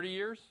 430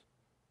 years,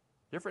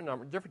 different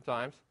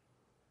times.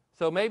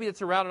 So maybe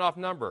it's a rounded off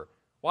number.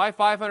 Why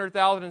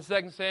 500,000 in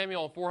 2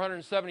 Samuel and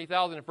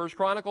 470,000 in 1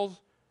 Chronicles?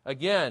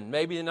 Again,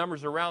 maybe the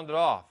numbers are rounded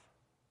off.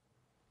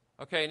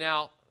 Okay,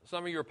 now,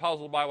 some of you are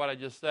puzzled by what I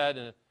just said,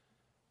 and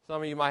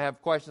some of you might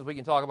have questions. We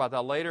can talk about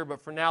that later,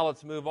 but for now,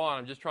 let's move on.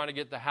 I'm just trying to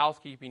get the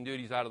housekeeping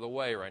duties out of the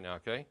way right now,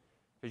 okay?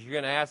 Because you're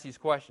going to ask these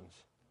questions.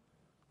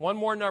 One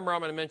more number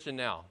I'm going to mention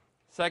now.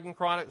 2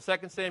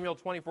 Samuel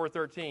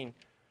 24:13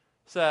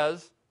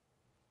 says,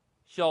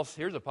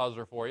 here's a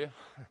puzzler for you.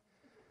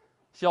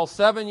 Shall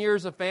 7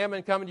 years of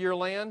famine come into your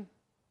land?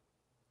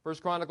 1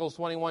 Chronicles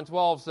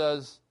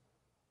 21:12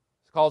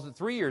 calls it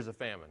 3 years of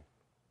famine.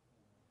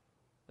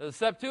 Now, the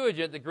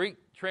Septuagint, the Greek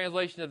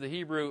translation of the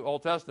Hebrew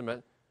Old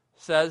Testament,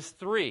 says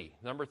 3,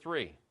 number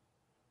 3.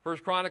 1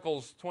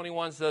 Chronicles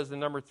 21 says the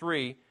number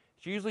 3.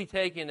 It's usually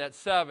taken that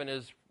 7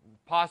 is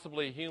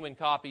possibly a human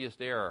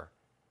copyist error.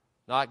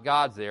 Not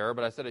God's error,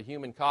 but I said a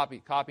human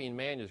copying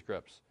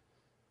manuscripts.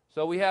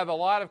 So we have a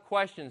lot of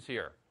questions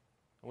here.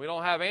 We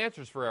don't have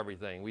answers for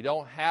everything. In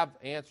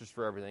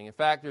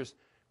fact, there's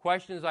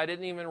questions I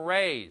didn't even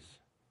raise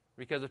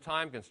because of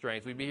time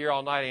constraints. We'd be here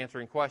all night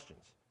answering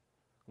questions.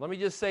 Let me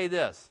just say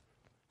this.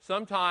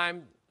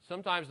 Sometimes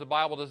the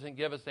Bible doesn't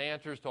give us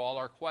answers to all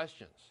our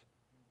questions.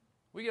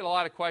 We get a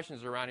lot of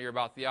questions around here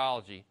about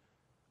theology.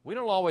 We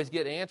don't always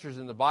get answers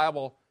in the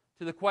Bible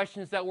to the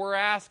questions that we're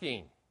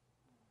asking.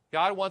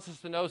 God wants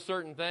us to know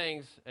certain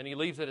things, and He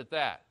leaves it at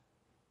that.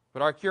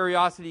 But our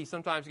curiosity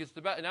sometimes gets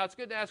the best. Now, it's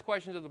good to ask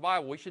questions of the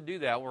Bible. We should do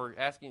that when we're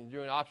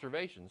doing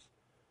observations.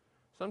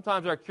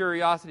 Sometimes our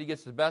curiosity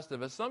gets the best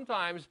of us.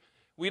 Sometimes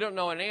we don't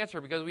know an answer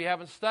because we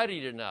haven't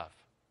studied enough.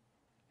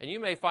 And you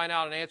may find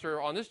out an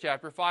answer on this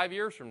chapter 5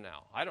 years from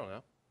now. I don't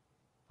know.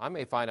 I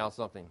may find out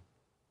something.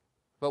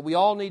 But we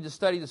all need to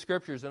study the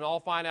Scriptures and all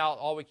find out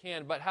all we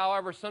can. But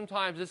however,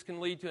 sometimes this can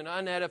lead to an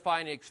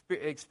unedifying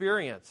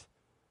experience.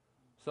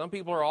 Some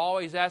people are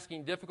always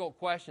asking difficult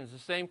questions.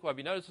 Have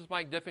you noticed this,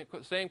 Mike?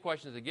 Same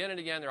questions again and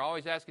again. They're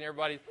always asking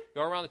everybody,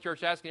 go around the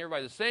church asking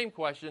everybody the same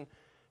question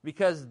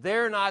because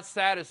they're not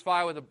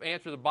satisfied with the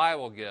answer the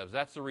Bible gives.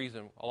 That's the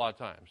reason a lot of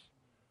times.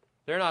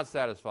 They're not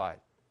satisfied.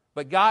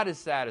 But God is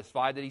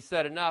satisfied that He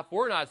said enough.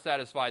 We're not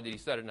satisfied that He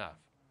said enough.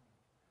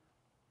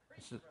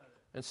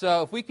 And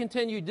so if we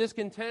continue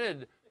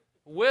discontented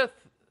with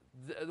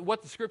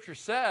what the Scripture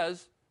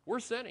says,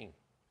 we're sinning,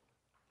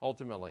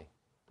 ultimately.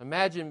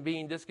 Imagine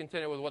being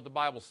discontented with what the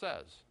Bible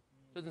says.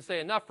 It doesn't say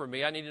enough for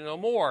me. I need to know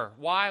more.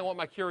 Why? I want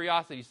my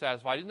curiosity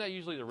satisfied. Isn't that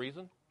usually the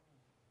reason?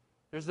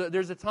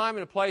 There's a time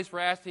and a place for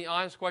asking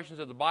honest questions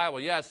of the Bible.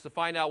 Yes, to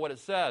find out what it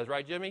says.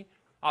 Right, Jimmy?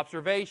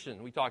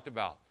 Observation, we talked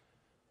about.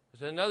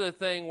 There's another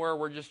thing where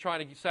we're just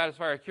trying to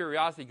satisfy our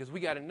curiosity because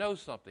we got to know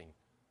something.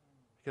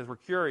 Because we're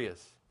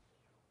curious.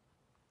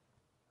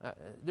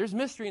 There's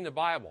mystery in the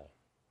Bible.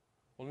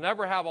 We'll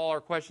never have all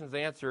our questions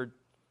answered.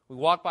 We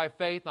walk by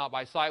faith, not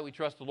by sight. We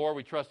trust the Lord.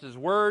 We trust His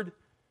Word.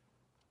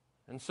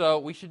 And so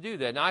we should do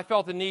that. Now, I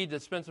felt the need to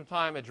spend some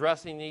time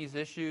addressing these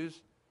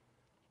issues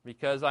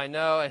because I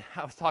know, and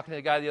I was talking to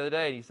a guy the other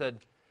day, and he said,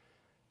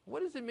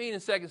 what does it mean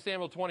in 2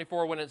 Samuel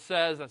 24 when it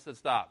says, I said,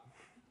 stop.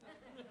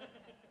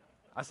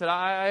 I said,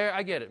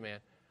 I get it, man.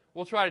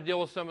 we'll try to deal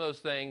with some of those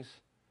things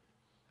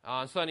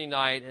on Sunday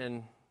night.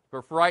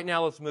 But for right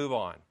now, let's move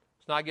on.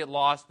 Let's not get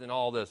lost in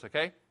all this,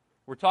 okay?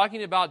 We're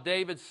talking about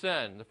David's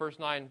sin, the first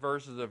 9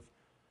 verses of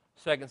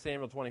 2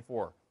 Samuel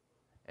 24.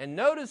 And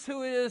notice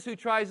who it is who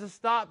tries to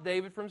stop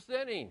David from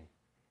sinning.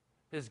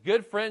 His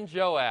good friend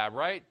Joab,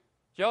 right?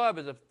 Joab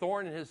is a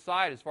thorn in his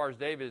side as far as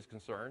David is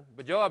concerned.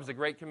 But Joab is a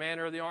great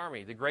commander of the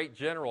army, the great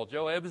general.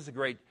 Joab is a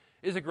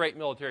great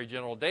military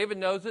general. David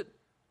knows it,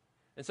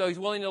 and so he's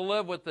willing to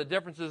live with the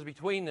differences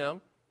between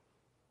them.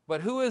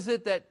 But who is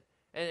it that,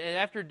 and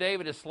after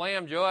David has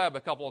slammed Joab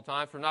a couple of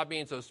times for not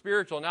being so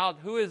spiritual, now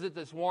who is it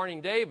that's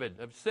warning David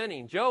of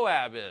sinning?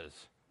 Joab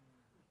is.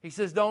 He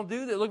says, don't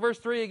do that. Look, verse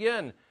 3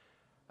 again.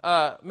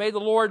 May the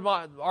Lord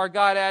our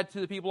God add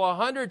to the people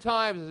 100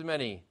 times as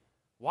many.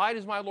 Why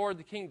does my Lord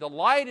the king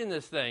delight in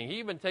this thing? He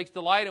even takes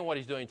delight in what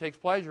he's doing. He takes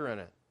pleasure in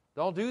it.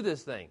 Don't do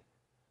this thing.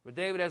 But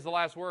David has the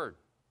last word.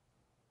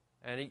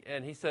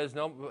 And he says,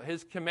 no,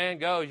 his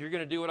command goes, you're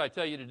going to do what I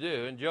tell you to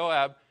do. And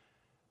Joab,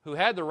 who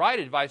had the right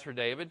advice for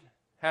David,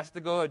 has to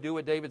go and do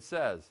what David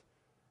says.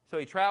 So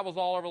he travels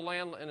all over the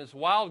land in this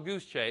wild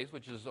goose chase,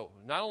 which is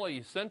not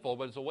only sinful,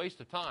 but it's a waste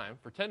of time,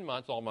 for 10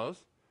 months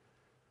almost.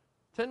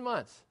 10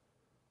 months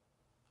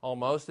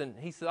almost. And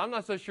he said, I'm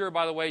not so sure,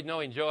 by the way,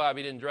 knowing Joab,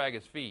 he didn't drag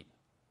his feet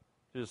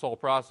through this whole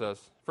process.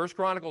 1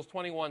 Chronicles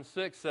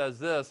 21:6 says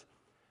this,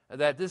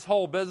 that this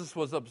whole business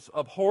was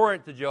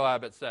abhorrent to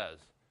Joab, it says.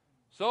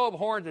 So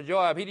abhorrent to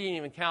Joab, he didn't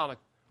even count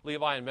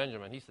Levi and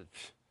Benjamin. He said,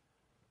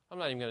 I'm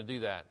not even going to do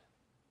that.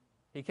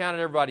 He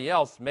counted everybody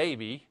else,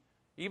 maybe.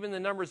 Even the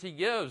numbers he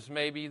gives,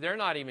 maybe, they're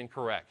not even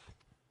correct.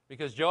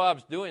 Because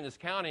Joab's doing this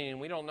counting, and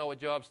we don't know what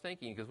Joab's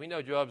thinking, because we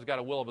know Joab's got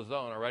a will of his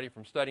own already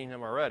from studying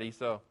him already.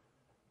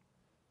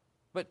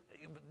 But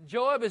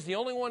Joab is the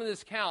only one in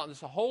this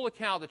whole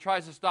account that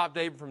tries to stop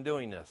David from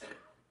doing this.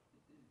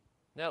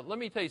 Now, let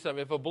me tell you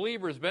something. If a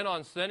believer has bent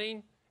on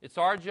sinning, it's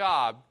our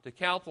job to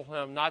counsel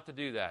him not to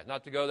do that,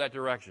 not to go that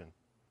direction.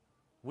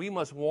 We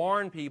must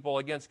warn people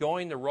against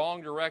going the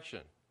wrong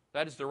direction.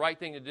 That is the right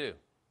thing to do.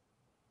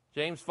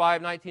 James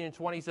 5:19 and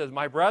 20 says,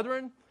 my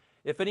brethren,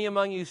 if any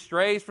among you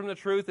strays from the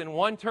truth and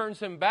one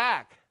turns him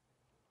back,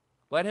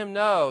 let him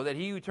know that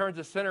he who turns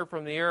a sinner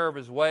from the error of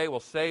his way will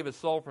save his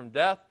soul from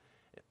death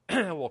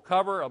and will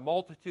cover a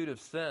multitude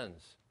of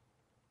sins.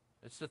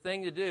 It's the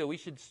thing to do. We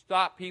should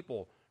stop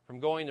people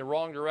from going the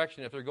wrong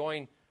direction if they're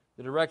going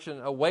the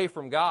direction away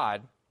from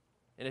God.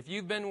 And if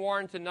you've been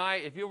warned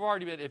tonight, if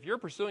you're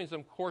pursuing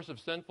some course of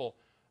sinful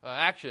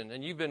action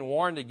and you've been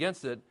warned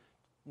against it,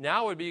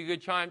 now would be a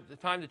good time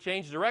to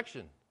change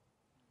direction.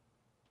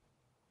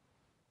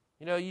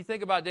 You know, you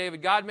think about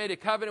David. God made a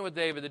covenant with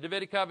David, the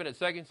Davidic covenant,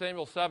 2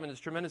 Samuel 7, this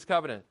tremendous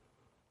covenant.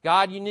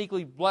 God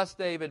uniquely blessed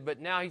David, but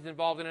now he's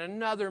involved in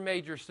another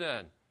major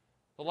sin.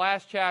 The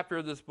last chapter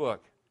of this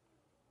book.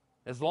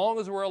 As long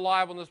as we're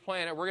alive on this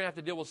planet, we're going to have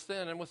to deal with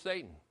sin and with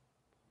Satan.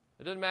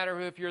 It doesn't matter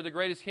if you're the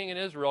greatest king in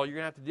Israel, you're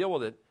going to have to deal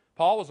with it.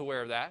 Paul was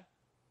aware of that.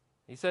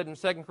 He said in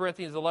 2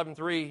 Corinthians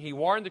 11:3, he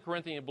warned the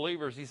Corinthian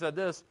believers, he said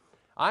this,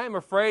 I am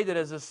afraid that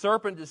as the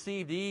serpent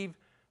deceived Eve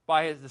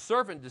by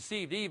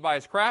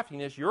his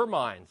craftiness, your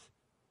minds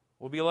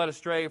will be led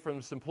astray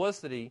from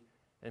simplicity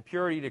and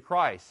purity to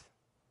Christ.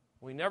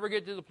 We never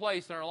get to the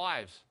place in our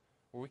lives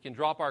where we can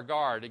drop our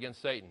guard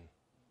against Satan.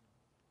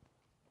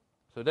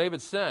 So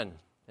David sinned.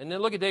 And then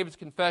look at David's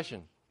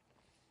confession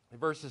in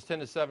verses 10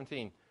 to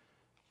 17.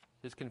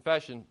 His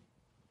confession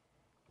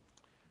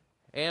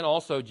and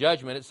also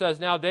judgment. It says,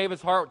 now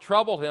David's heart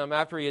troubled him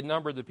after he had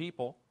numbered the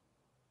people.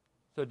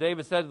 So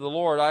David said to the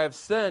Lord, I have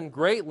sinned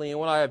greatly in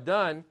what I have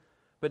done,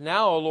 but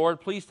now, O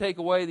Lord, please take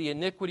away the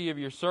iniquity of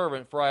your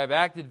servant, for I have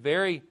acted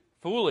very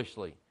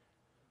foolishly.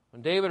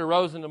 When David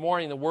arose in the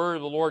morning, the word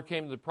of the Lord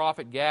came to the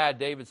prophet Gad,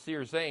 David's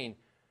seer, saying,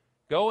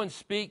 go and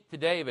speak to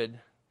David.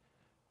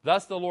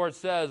 Thus the Lord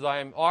says, I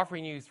am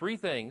offering you 3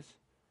 things.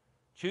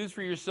 Choose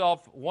for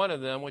yourself one of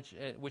them,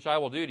 which I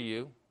will do to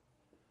you.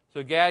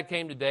 So Gad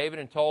came to David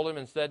and told him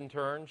and said in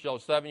turn, shall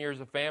 7 years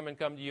of famine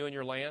come to you in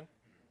your land?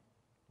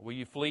 Will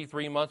you flee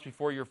 3 months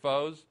before your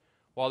foes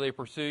while they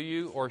pursue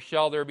you? Or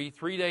shall there be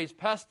 3 days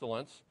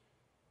pestilence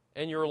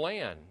in your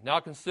land? Now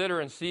consider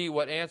and see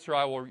what answer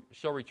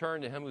shall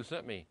return to him who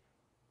sent me.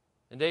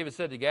 And David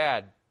said to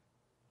Gad,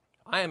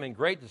 I am in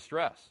great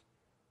distress.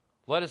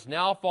 Let us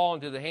now fall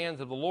into the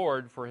hands of the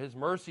Lord, for his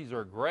mercies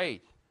are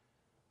great.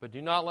 But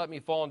do not let me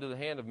fall into the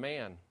hand of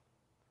man.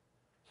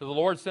 So the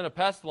Lord sent a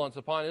pestilence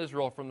upon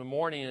Israel from the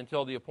morning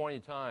until the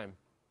appointed time.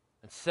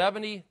 And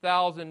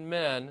 70,000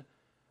 men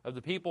of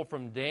the people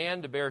from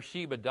Dan to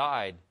Beersheba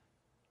died.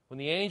 When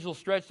the angel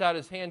stretched out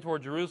his hand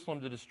toward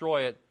Jerusalem to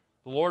destroy it,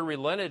 the Lord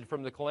relented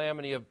from the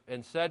calamity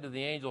and said to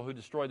the angel who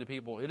destroyed the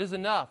people, it is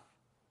enough.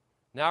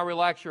 Now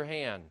relax your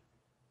hand.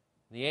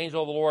 The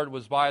angel of the Lord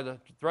was by the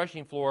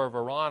threshing floor of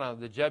Araunah,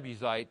 the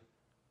Jebusite.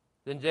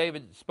 Then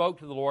David spoke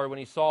to the Lord when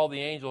he saw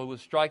the angel who was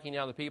striking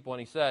down the people,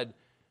 and he said,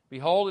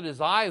 behold, it is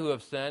I who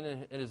have sinned,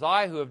 and it is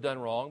I who have done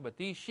wrong, but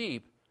these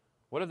sheep,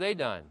 what have they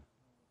done?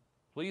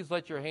 Please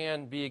let your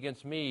hand be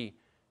against me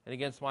and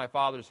against my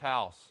father's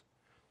house.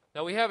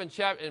 Now we have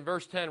in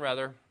verse 10,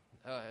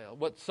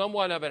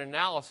 somewhat of an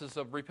analysis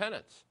of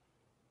repentance.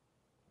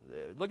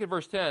 Look at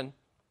verse 10.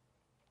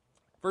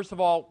 First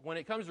of all, when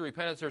it comes to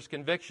repentance, there's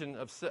conviction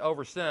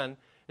over sin.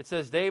 It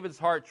says David's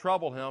heart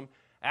troubled him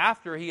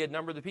after he had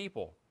numbered the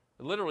people.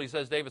 It literally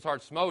says David's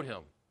heart smote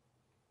him,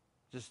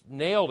 just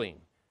nailed him.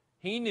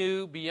 He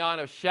knew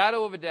beyond a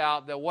shadow of a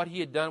doubt that what he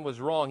had done was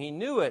wrong. He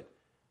knew it.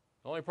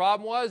 The only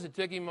problem was it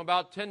took him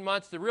about 10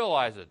 months to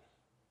realize it.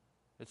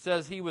 It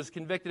says he was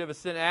convicted of a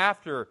sin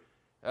after,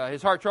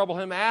 his heart troubled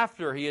him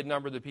after he had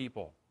numbered the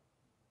people.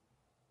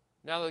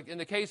 Now, in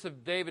the case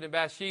of David and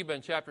Bathsheba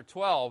in chapter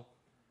 12,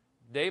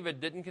 David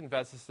didn't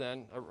confess his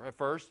sin at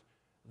first.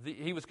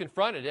 He was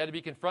confronted. He had to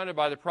be confronted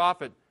by the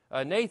prophet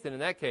Nathan in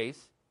that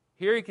case.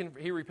 Here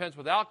he repents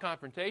without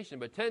confrontation,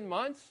 but 10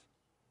 months?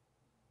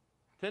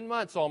 10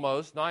 months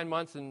almost, 9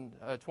 months and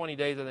 20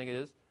 days I think it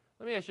is.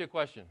 Let me ask you a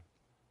question.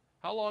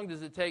 How long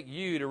does it take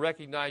you to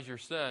recognize your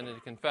sin and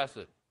to confess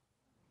it?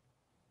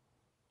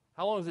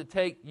 How long does it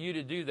take you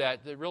to do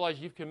that, to realize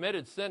you've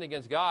committed sin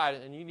against God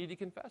and you need to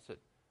confess it?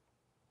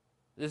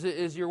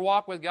 Is your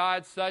walk with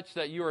God such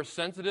that you are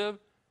sensitive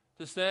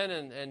to sin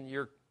and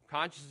your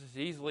conscience is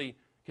easily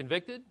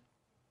convicted?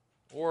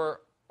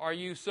 Or are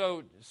you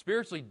so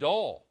spiritually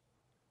dull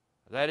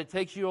that it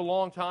takes you a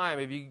long time?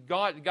 Have you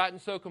gotten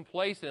so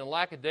complacent and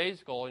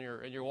lackadaisical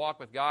in your walk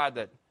with God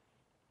that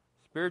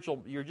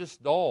you're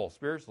just dull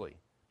spiritually?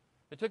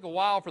 It took a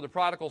while for the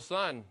prodigal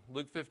son,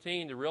 Luke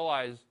 15, to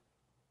realize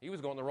he was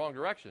going the wrong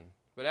direction.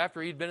 But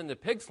after he'd been in the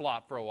pig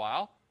slop for a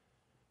while,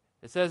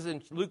 it says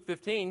in Luke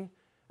 17,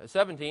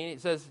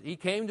 it says he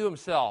came to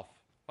himself.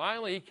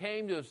 Finally, he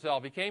came to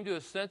himself. He came to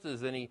his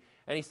senses, and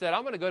he said,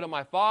 I'm going to go to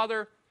my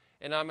father,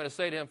 and I'm going to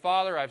say to him,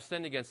 Father, I've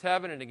sinned against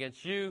heaven and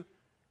against you.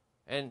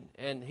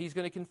 And he's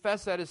going to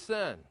confess that as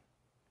sin.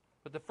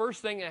 But the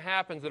first thing that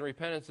happens in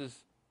repentance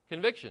is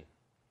conviction.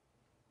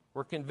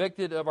 We're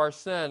convicted of our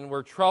sin.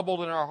 We're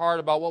troubled in our heart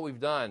about what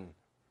we've done.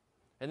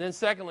 And then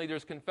secondly,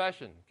 there's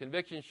confession.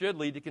 Conviction should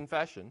lead to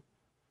confession.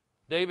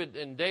 David,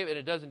 and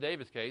it does in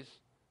David's case.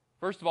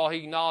 First of all, he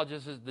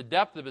acknowledges the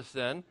depth of his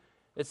sin.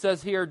 It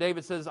says here,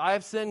 David says, I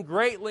have sinned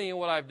greatly in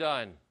what I've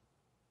done.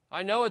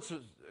 I know it's a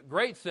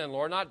great sin,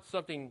 Lord, not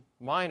something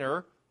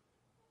minor.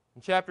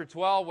 In chapter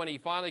 12, when he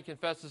finally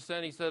confessed his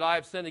sin, he said, I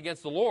have sinned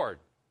against the Lord.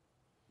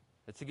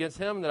 It's against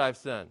him that I've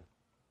sinned.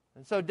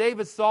 And so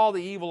David saw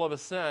the evil of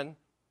his sin,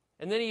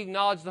 and then he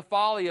acknowledged the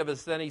folly of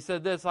his sin. He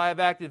said this, I have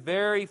acted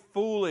very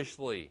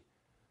foolishly.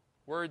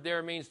 Word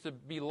there means to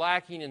be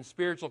lacking in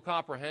spiritual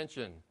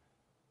comprehension.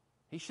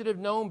 He should have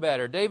known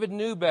better. David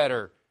knew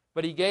better,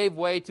 but he gave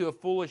way to a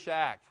foolish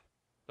act.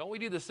 Don't we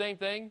do the same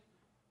thing?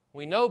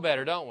 We know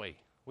better, don't we?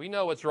 We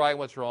know what's right and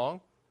what's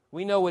wrong.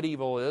 We know what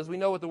evil is. We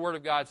know what the Word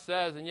of God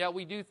says, and yet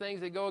we do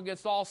things that go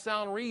against all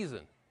sound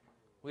reason.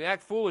 We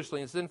act foolishly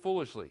and sin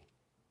foolishly,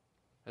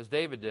 as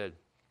David did.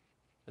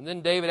 And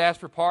then David asked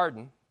for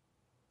pardon.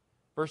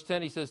 Verse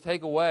 10, he says,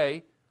 take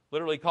away,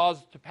 literally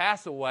cause to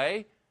pass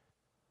away,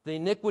 the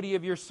iniquity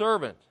of your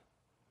servant.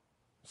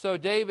 So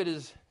David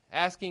is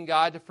asking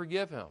God to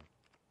forgive him.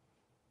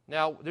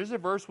 Now, there's a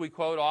verse we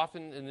quote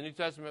often in the New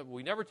Testament, but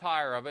we never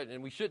tire of it,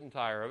 and we shouldn't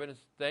tire of it.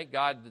 Thank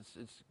God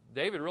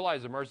David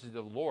realized the mercies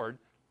of the Lord.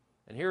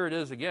 And here it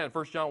is again,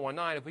 1 John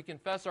 1:9, if we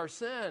confess our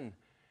sin,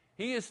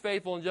 he is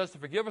faithful and just to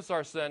forgive us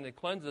our sin and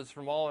cleanse us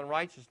from all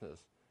unrighteousness.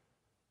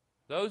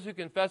 Those who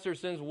confess their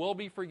sins will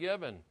be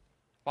forgiven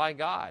by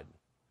God.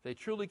 They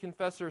truly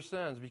confess their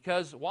sins.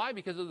 Why?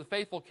 Because of the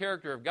faithful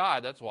character of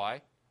God, that's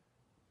why.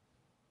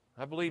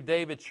 I believe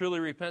David truly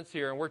repents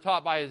here, and we're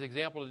taught by his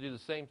example to do the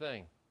same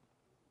thing.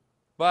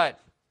 But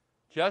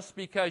just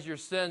because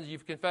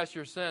you've confessed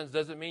your sins,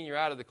 doesn't mean you're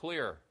out of the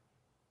clear.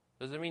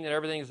 Doesn't mean that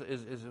everything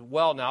is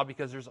well now,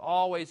 because there's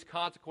always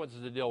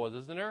consequences to deal with,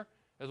 isn't there?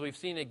 As we've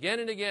seen again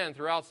and again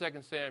throughout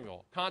 2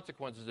 Samuel,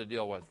 consequences to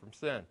deal with from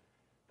sin.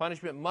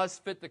 Punishment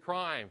must fit the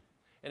crime.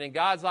 And in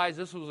God's eyes,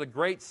 this was a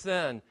great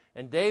sin,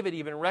 and David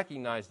even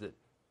recognized it.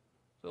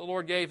 So the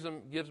Lord gives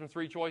him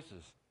 3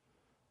 choices.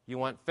 You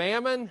want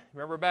famine?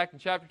 Remember back in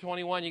chapter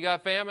 21, you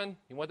got famine?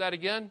 You want that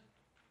again?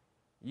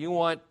 You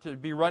want to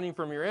be running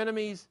from your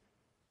enemies?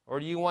 Or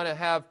do you want to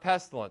have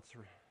pestilence?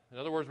 In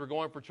other words, we're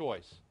going for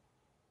choice.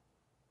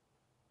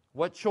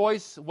 What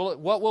choice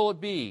what will it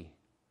be?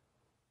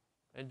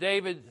 And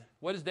David,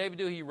 what does David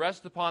do? He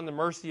rests upon the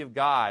mercy of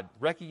God,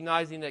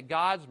 recognizing that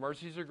God's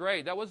mercies are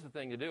great. That was the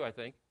thing to do, I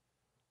think.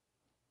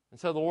 And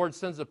so the Lord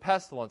sends a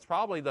pestilence.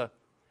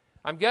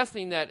 I'm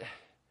guessing that,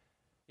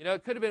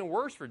 it could have been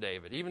worse for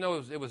David, even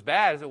though it was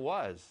bad as it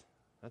was.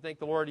 I think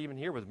the Lord even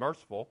here was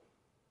merciful.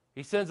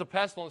 He sends a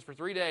pestilence for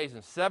 3 days,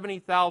 and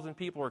 70,000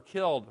 people are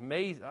killed.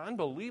 Amazing,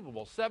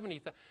 unbelievable.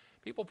 70,000.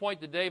 People point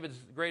to David's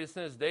greatest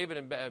sin as David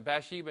and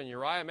Bathsheba and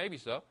Uriah. Maybe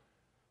so.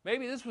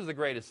 Maybe this was the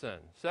greatest sin.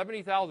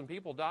 70,000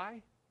 people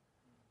die.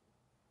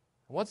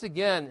 Once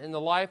again, in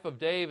the life of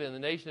David and the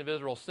nation of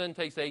Israel, sin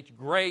takes a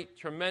great,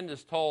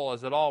 tremendous toll,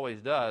 as it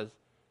always does.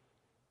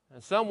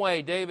 In some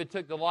way, David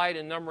took delight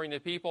in numbering the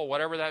people,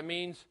 whatever that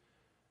means.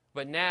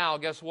 But now,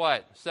 guess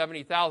what?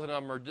 70,000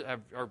 of them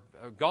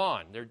are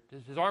gone.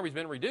 His army's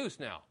been reduced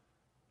now.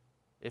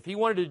 If he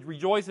wanted to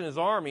rejoice in his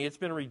army, it's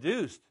been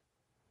reduced.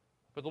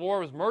 But the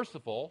Lord was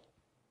merciful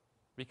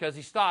because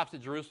he stops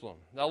at Jerusalem.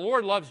 Now, the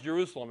Lord loves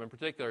Jerusalem in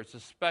particular. It's a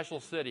special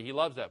city. He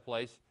loves that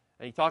place,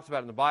 and he talks about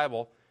it in the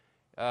Bible.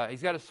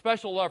 He's got a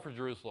special love for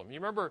Jerusalem. You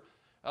remember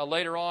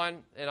later on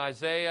in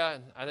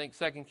Isaiah, I think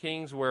 2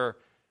 Kings, where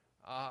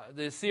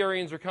the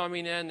Assyrians are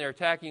coming in, they're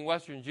attacking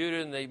western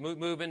Judah, and they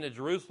move into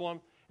Jerusalem,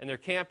 and they're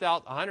camped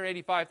out.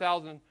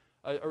 185,000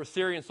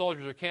 Assyrian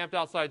soldiers are camped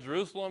outside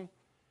Jerusalem.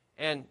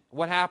 And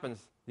what happens?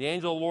 The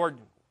angel of the Lord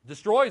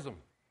destroys them.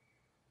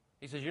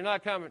 He says, you're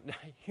not coming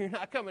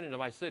into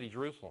my city,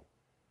 Jerusalem.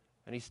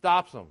 And he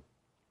stops them.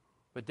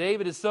 But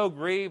David is so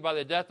grieved by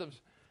the death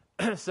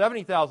of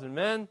 70,000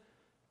 men.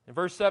 In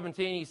verse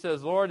 17, he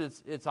says, Lord,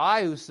 it's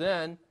I who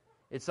sinned.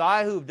 It's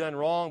I who have done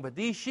wrong. But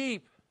these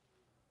sheep,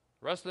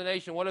 the rest of the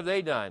nation, what have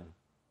they done?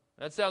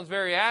 That sounds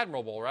very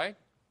admirable, right?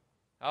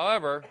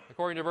 However,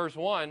 according to verse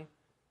 1,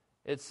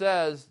 it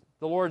says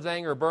the Lord's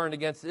anger burned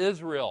against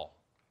Israel.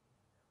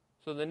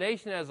 So the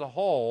nation as a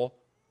whole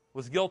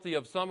was guilty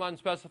of some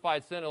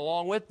unspecified sin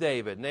along with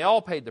David, and they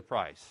all paid the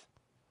price.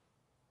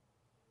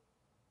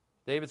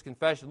 David's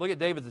confession. Look at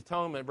David's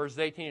atonement, verses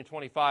 18 and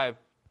 25.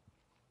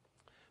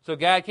 So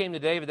Gad came to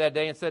David that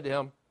day and said to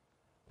him,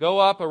 go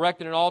up,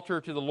 erect an altar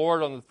to the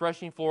Lord on the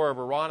threshing floor of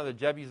Araunah the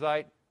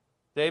Jebusite.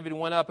 David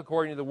went up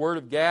according to the word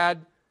of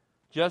Gad,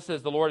 just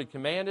as the Lord had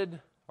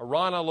commanded.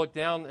 Araunah looked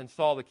down and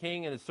saw the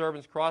king and his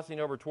servants crossing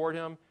over toward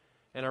him,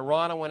 and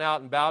Araunah went out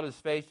and bowed his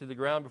face to the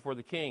ground before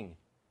the king.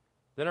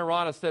 Then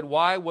Araunah said,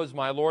 Why has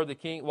my lord the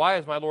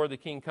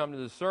king come to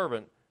the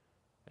servant?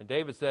 And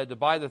David said, to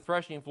buy the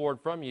threshing floor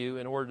from you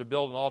in order to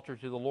build an altar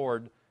to the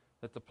Lord,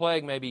 that the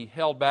plague may be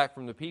held back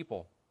from the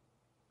people.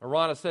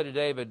 Araunah said to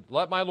David,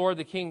 let my lord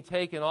the king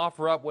take and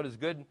offer up what is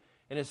good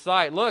in his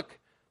sight. Look,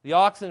 the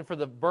oxen for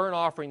the burnt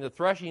offering, the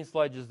threshing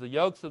sledges, the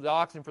yokes of the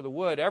oxen for the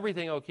wood,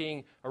 everything, O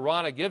king,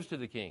 Araunah gives to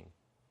the king.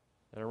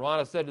 And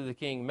Araunah said to the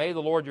king, may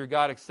the Lord your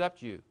God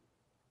accept you.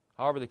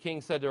 However, the king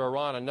said to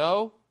Araunah,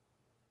 no,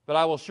 but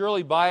I will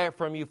surely buy it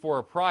from you for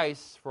a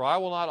price, for I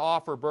will not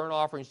offer burnt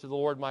offerings to the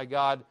Lord my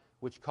God,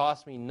 which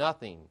cost me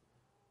nothing.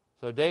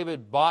 So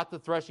David bought the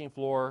threshing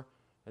floor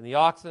and the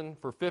oxen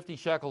for 50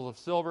 shekels of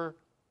silver.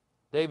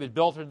 David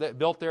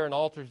built there an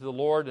altar to the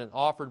Lord and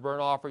offered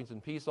burnt offerings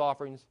and peace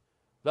offerings.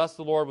 Thus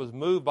the Lord was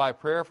moved by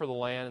prayer for the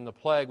land, and the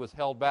plague was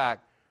held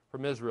back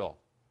from Israel.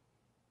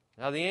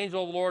 Now the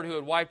angel of the Lord who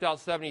had wiped out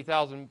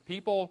 70,000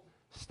 people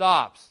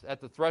stops at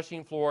the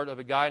threshing floor of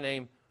a guy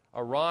named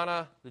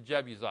Araunah the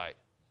Jebusite.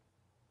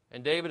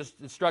 And David is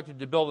instructed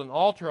to build an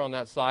altar on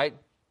that site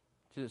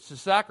to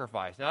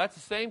sacrifice. Now that's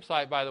the same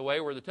site, by the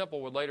way, where the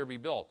temple would later be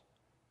built.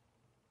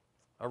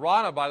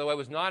 Araunah, by the way,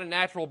 was not a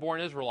natural-born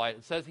Israelite.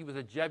 It says he was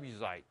a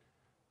Jebusite.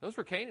 Those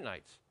were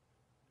Canaanites.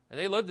 And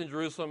they lived in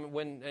Jerusalem,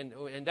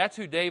 and that's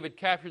who David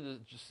captured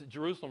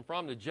Jerusalem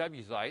from, the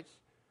Jebusites.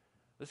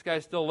 This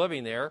guy's still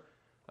living there.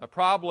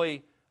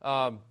 Probably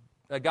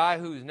a guy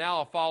who's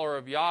now a follower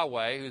of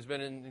Yahweh, who's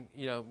been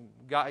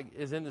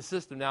is in the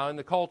system now, in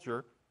the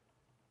culture.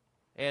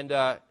 And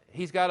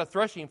he's got a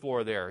threshing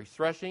floor there. He's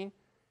threshing.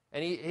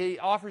 And he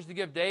offers to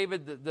give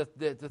David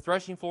the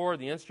threshing floor,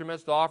 the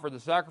instruments to offer the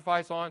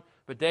sacrifice on.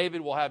 But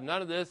David will have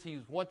none of this.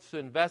 He wants to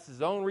invest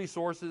his own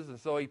resources, and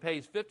so he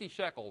pays 50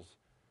 shekels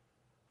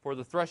for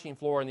the threshing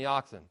floor and the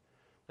oxen.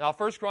 Now,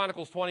 1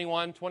 Chronicles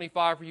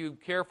 21:25, for you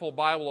careful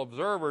Bible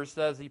observers,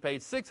 says he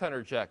paid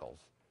 600 shekels.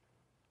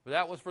 But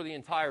that was for the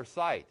entire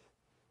site.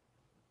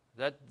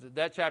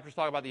 That chapter's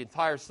talking about the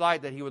entire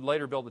site that he would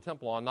later build the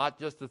temple on, not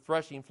just the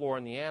threshing floor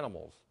and the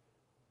animals.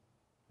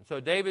 And so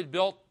David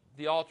built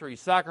the altar, he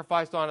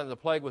sacrificed on it, and the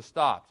plague was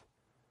stopped.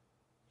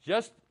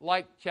 Just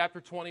like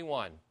chapter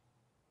 21,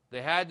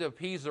 they had to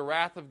appease the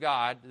wrath of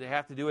God. They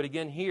have to do it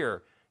again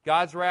here.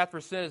 God's wrath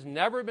for sin has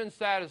never been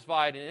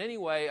satisfied in any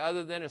way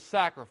other than a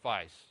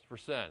sacrifice for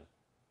sin.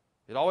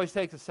 It always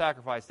takes a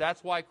sacrifice.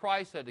 That's why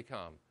Christ had to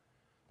come.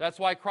 That's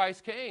why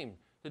Christ came,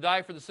 to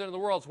die for the sin of the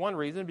world. It's one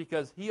reason,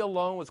 because he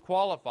alone was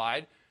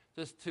qualified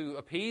to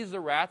appease the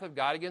wrath of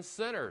God against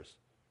sinners,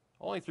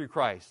 only through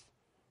Christ.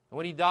 And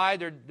when he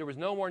died, there was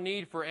no more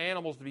need for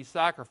animals to be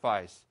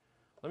sacrificed.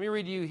 Let me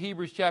read to you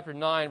Hebrews chapter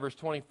 9, verse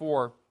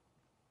 24.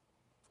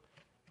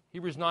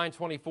 Hebrews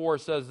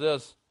 9:24 says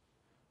this,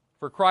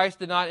 for Christ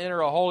did not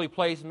enter a holy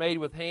place made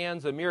with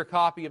hands, a mere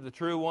copy of the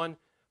true one,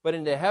 but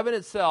into heaven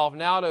itself,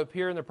 now to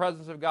appear in the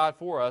presence of God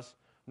for us.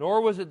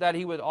 Nor was it that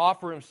he would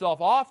offer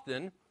himself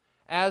often,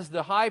 as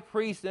the high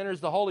priest enters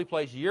the holy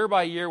place year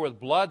by year with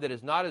blood that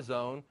is not his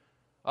own.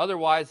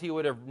 Otherwise, he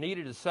would have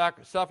needed to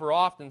suffer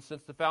often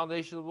since the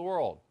foundation of the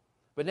world.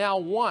 But now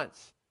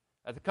once,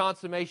 at the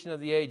consummation of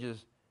the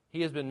ages,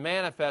 he has been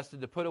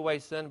manifested to put away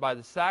sin by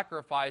the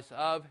sacrifice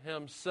of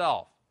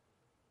himself.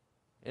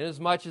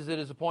 Inasmuch as it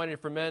is appointed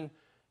for men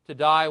to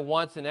die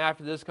once, and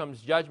after this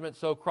comes judgment,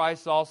 so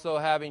Christ also,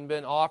 having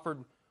been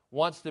offered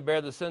once to bear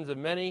the sins of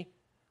many,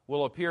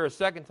 will appear a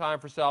second time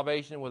for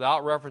salvation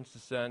without reference to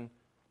sin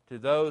to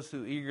those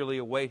who eagerly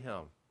await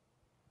him.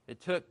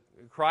 It took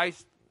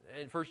Christ,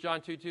 in 1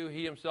 John 2:2,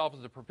 he himself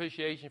is the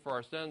propitiation for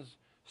our sins.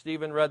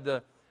 Stephen read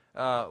the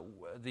a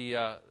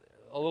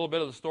little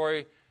bit of the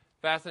story,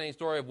 fascinating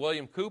story of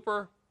William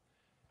Cooper,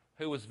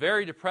 who was a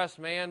very depressed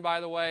man,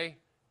 by the way,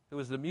 who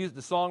was the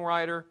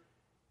songwriter,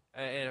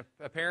 and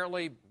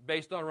apparently,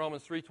 based on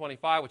Romans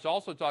 3:25, which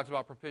also talks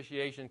about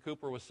propitiation,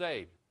 Cooper was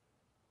saved.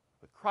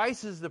 But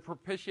Christ is the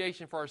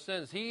propitiation for our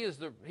sins. He's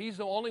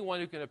the only one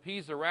who can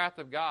appease the wrath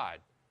of God.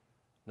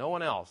 No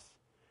one else.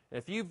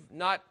 If you're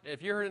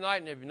here tonight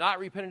and have not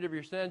repented of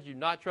your sins, you've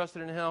not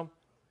trusted in Him,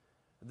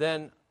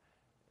 then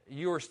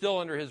you are still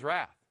under His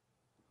wrath.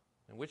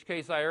 In which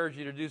case, I urge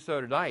you to do so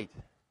tonight.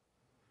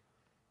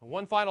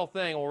 One final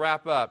thing, we'll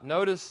wrap up.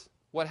 Notice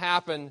what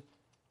happened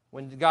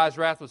when God's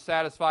wrath was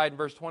satisfied. In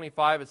verse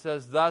 25, it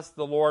says, "Thus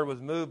the Lord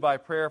was moved by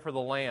prayer for the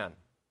land."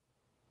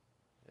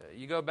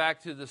 You go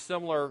back to the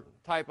similar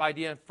type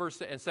idea in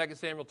 1 and 2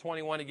 Samuel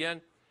 21 again,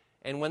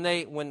 and when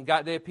they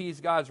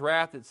appeased God's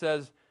wrath, it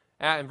says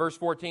in verse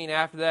 14,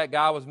 after that,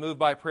 God was moved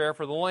by prayer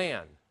for the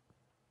land.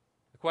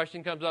 The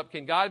question comes up,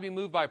 can God be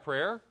moved by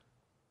prayer?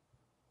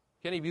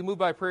 Can He be moved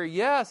by prayer?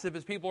 Yes, if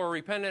His people are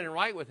repentant and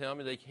right with Him,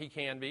 He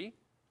can be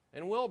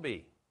and will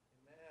be.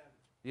 Amen.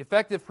 The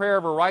effective prayer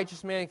of a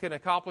righteous man can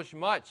accomplish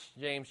much,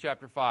 James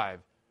chapter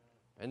 5.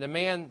 And the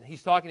man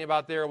he's talking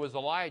about there was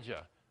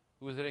Elijah,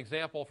 who was an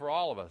example for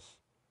all of us.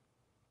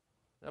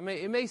 I mean,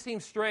 it may seem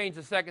strange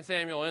that 2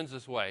 Samuel ends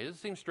this way. Does it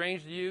seem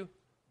strange to you?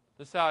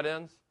 This is how it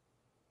ends?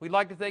 We'd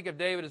like to think of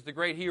David as the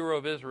great hero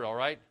of Israel,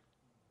 right?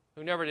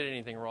 Who never did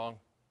anything wrong.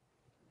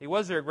 He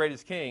was their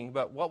greatest king,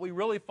 but what we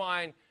really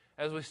find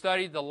as we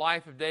studied the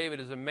life of David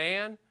is a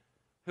man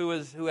who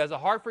has a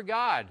heart for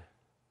God.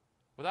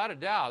 Without a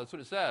doubt, that's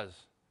what it says.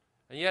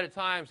 And yet at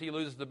times he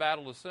loses the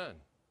battle to sin.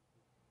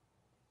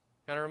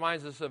 Kind of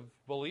reminds us of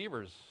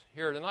believers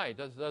here tonight,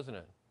 doesn't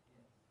it?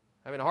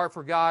 Having a heart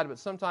for God, but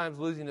sometimes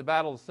losing the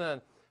battle to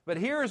sin. But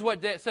here is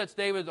what sets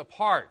David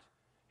apart.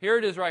 Here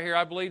it is right here.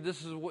 I believe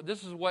this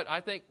is what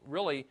I think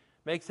really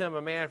makes him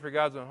a man for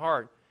God's own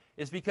heart.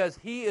 Is because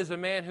he is a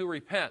man who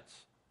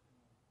repents.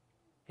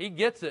 He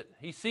gets it.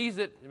 He sees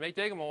it. It may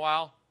take him a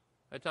while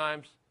at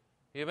times.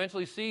 He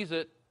eventually sees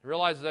it,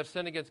 realizes I've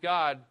sinned against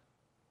God.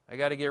 I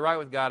got to get right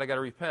with God. I got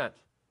to repent.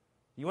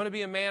 You want to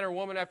be a man or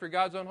woman after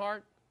God's own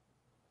heart?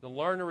 Then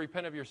learn to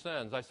repent of your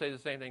sins. I say the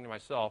same thing to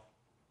myself.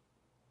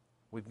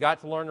 We've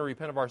got to learn to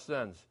repent of our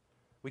sins.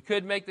 We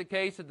could make the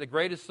case that the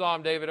greatest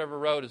psalm David ever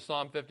wrote is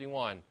Psalm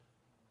 51,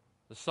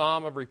 the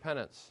Psalm of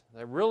Repentance.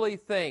 I really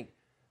think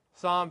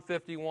Psalm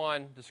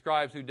 51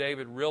 describes who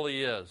David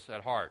really is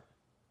at heart,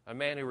 a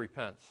man who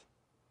repents.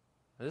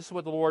 And this is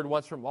what the Lord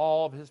wants from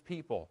all of His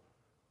people.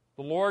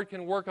 The Lord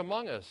can work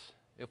among us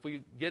if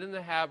we get in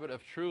the habit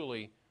of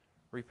truly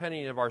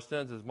repenting of our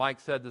sins, as Mike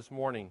said this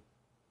morning.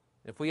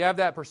 If we have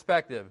that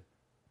perspective,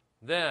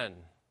 then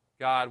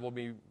God will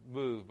be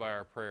moved by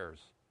our prayers.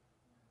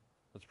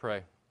 Let's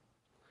pray.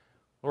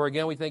 Lord,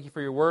 again, we thank You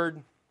for Your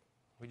word.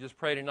 We just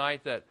pray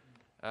tonight that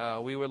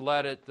we would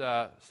let it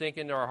sink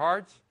into our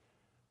hearts.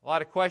 A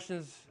lot of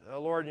questions,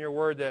 Lord, in Your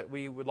word that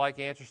we would like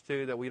answers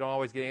to, that we don't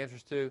always get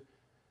answers to.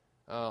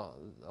 A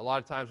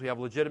lot of times we have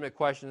legitimate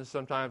questions.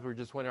 Sometimes we're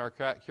just wanting our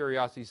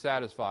curiosity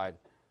satisfied.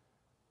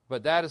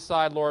 But that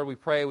aside, Lord, we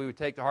pray we would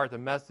take to heart the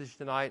message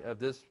tonight of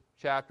this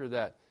chapter,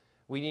 that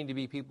we need to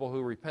be people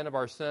who repent of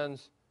our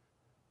sins,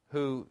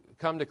 who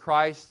come to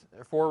Christ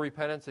for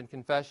repentance and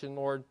confession,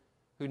 Lord,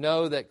 who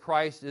know that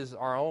Christ is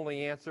our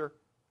only answer,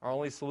 our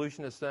only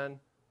solution to sin.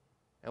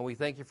 And we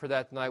thank You for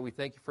that tonight. We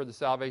thank You for the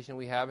salvation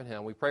we have in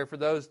Him. We pray for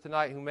those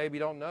tonight who maybe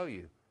don't know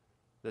You,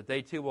 that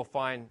they too will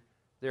find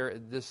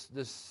this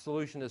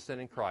solution to sin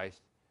in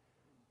Christ.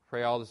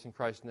 Pray all this in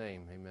Christ's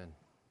name. Amen.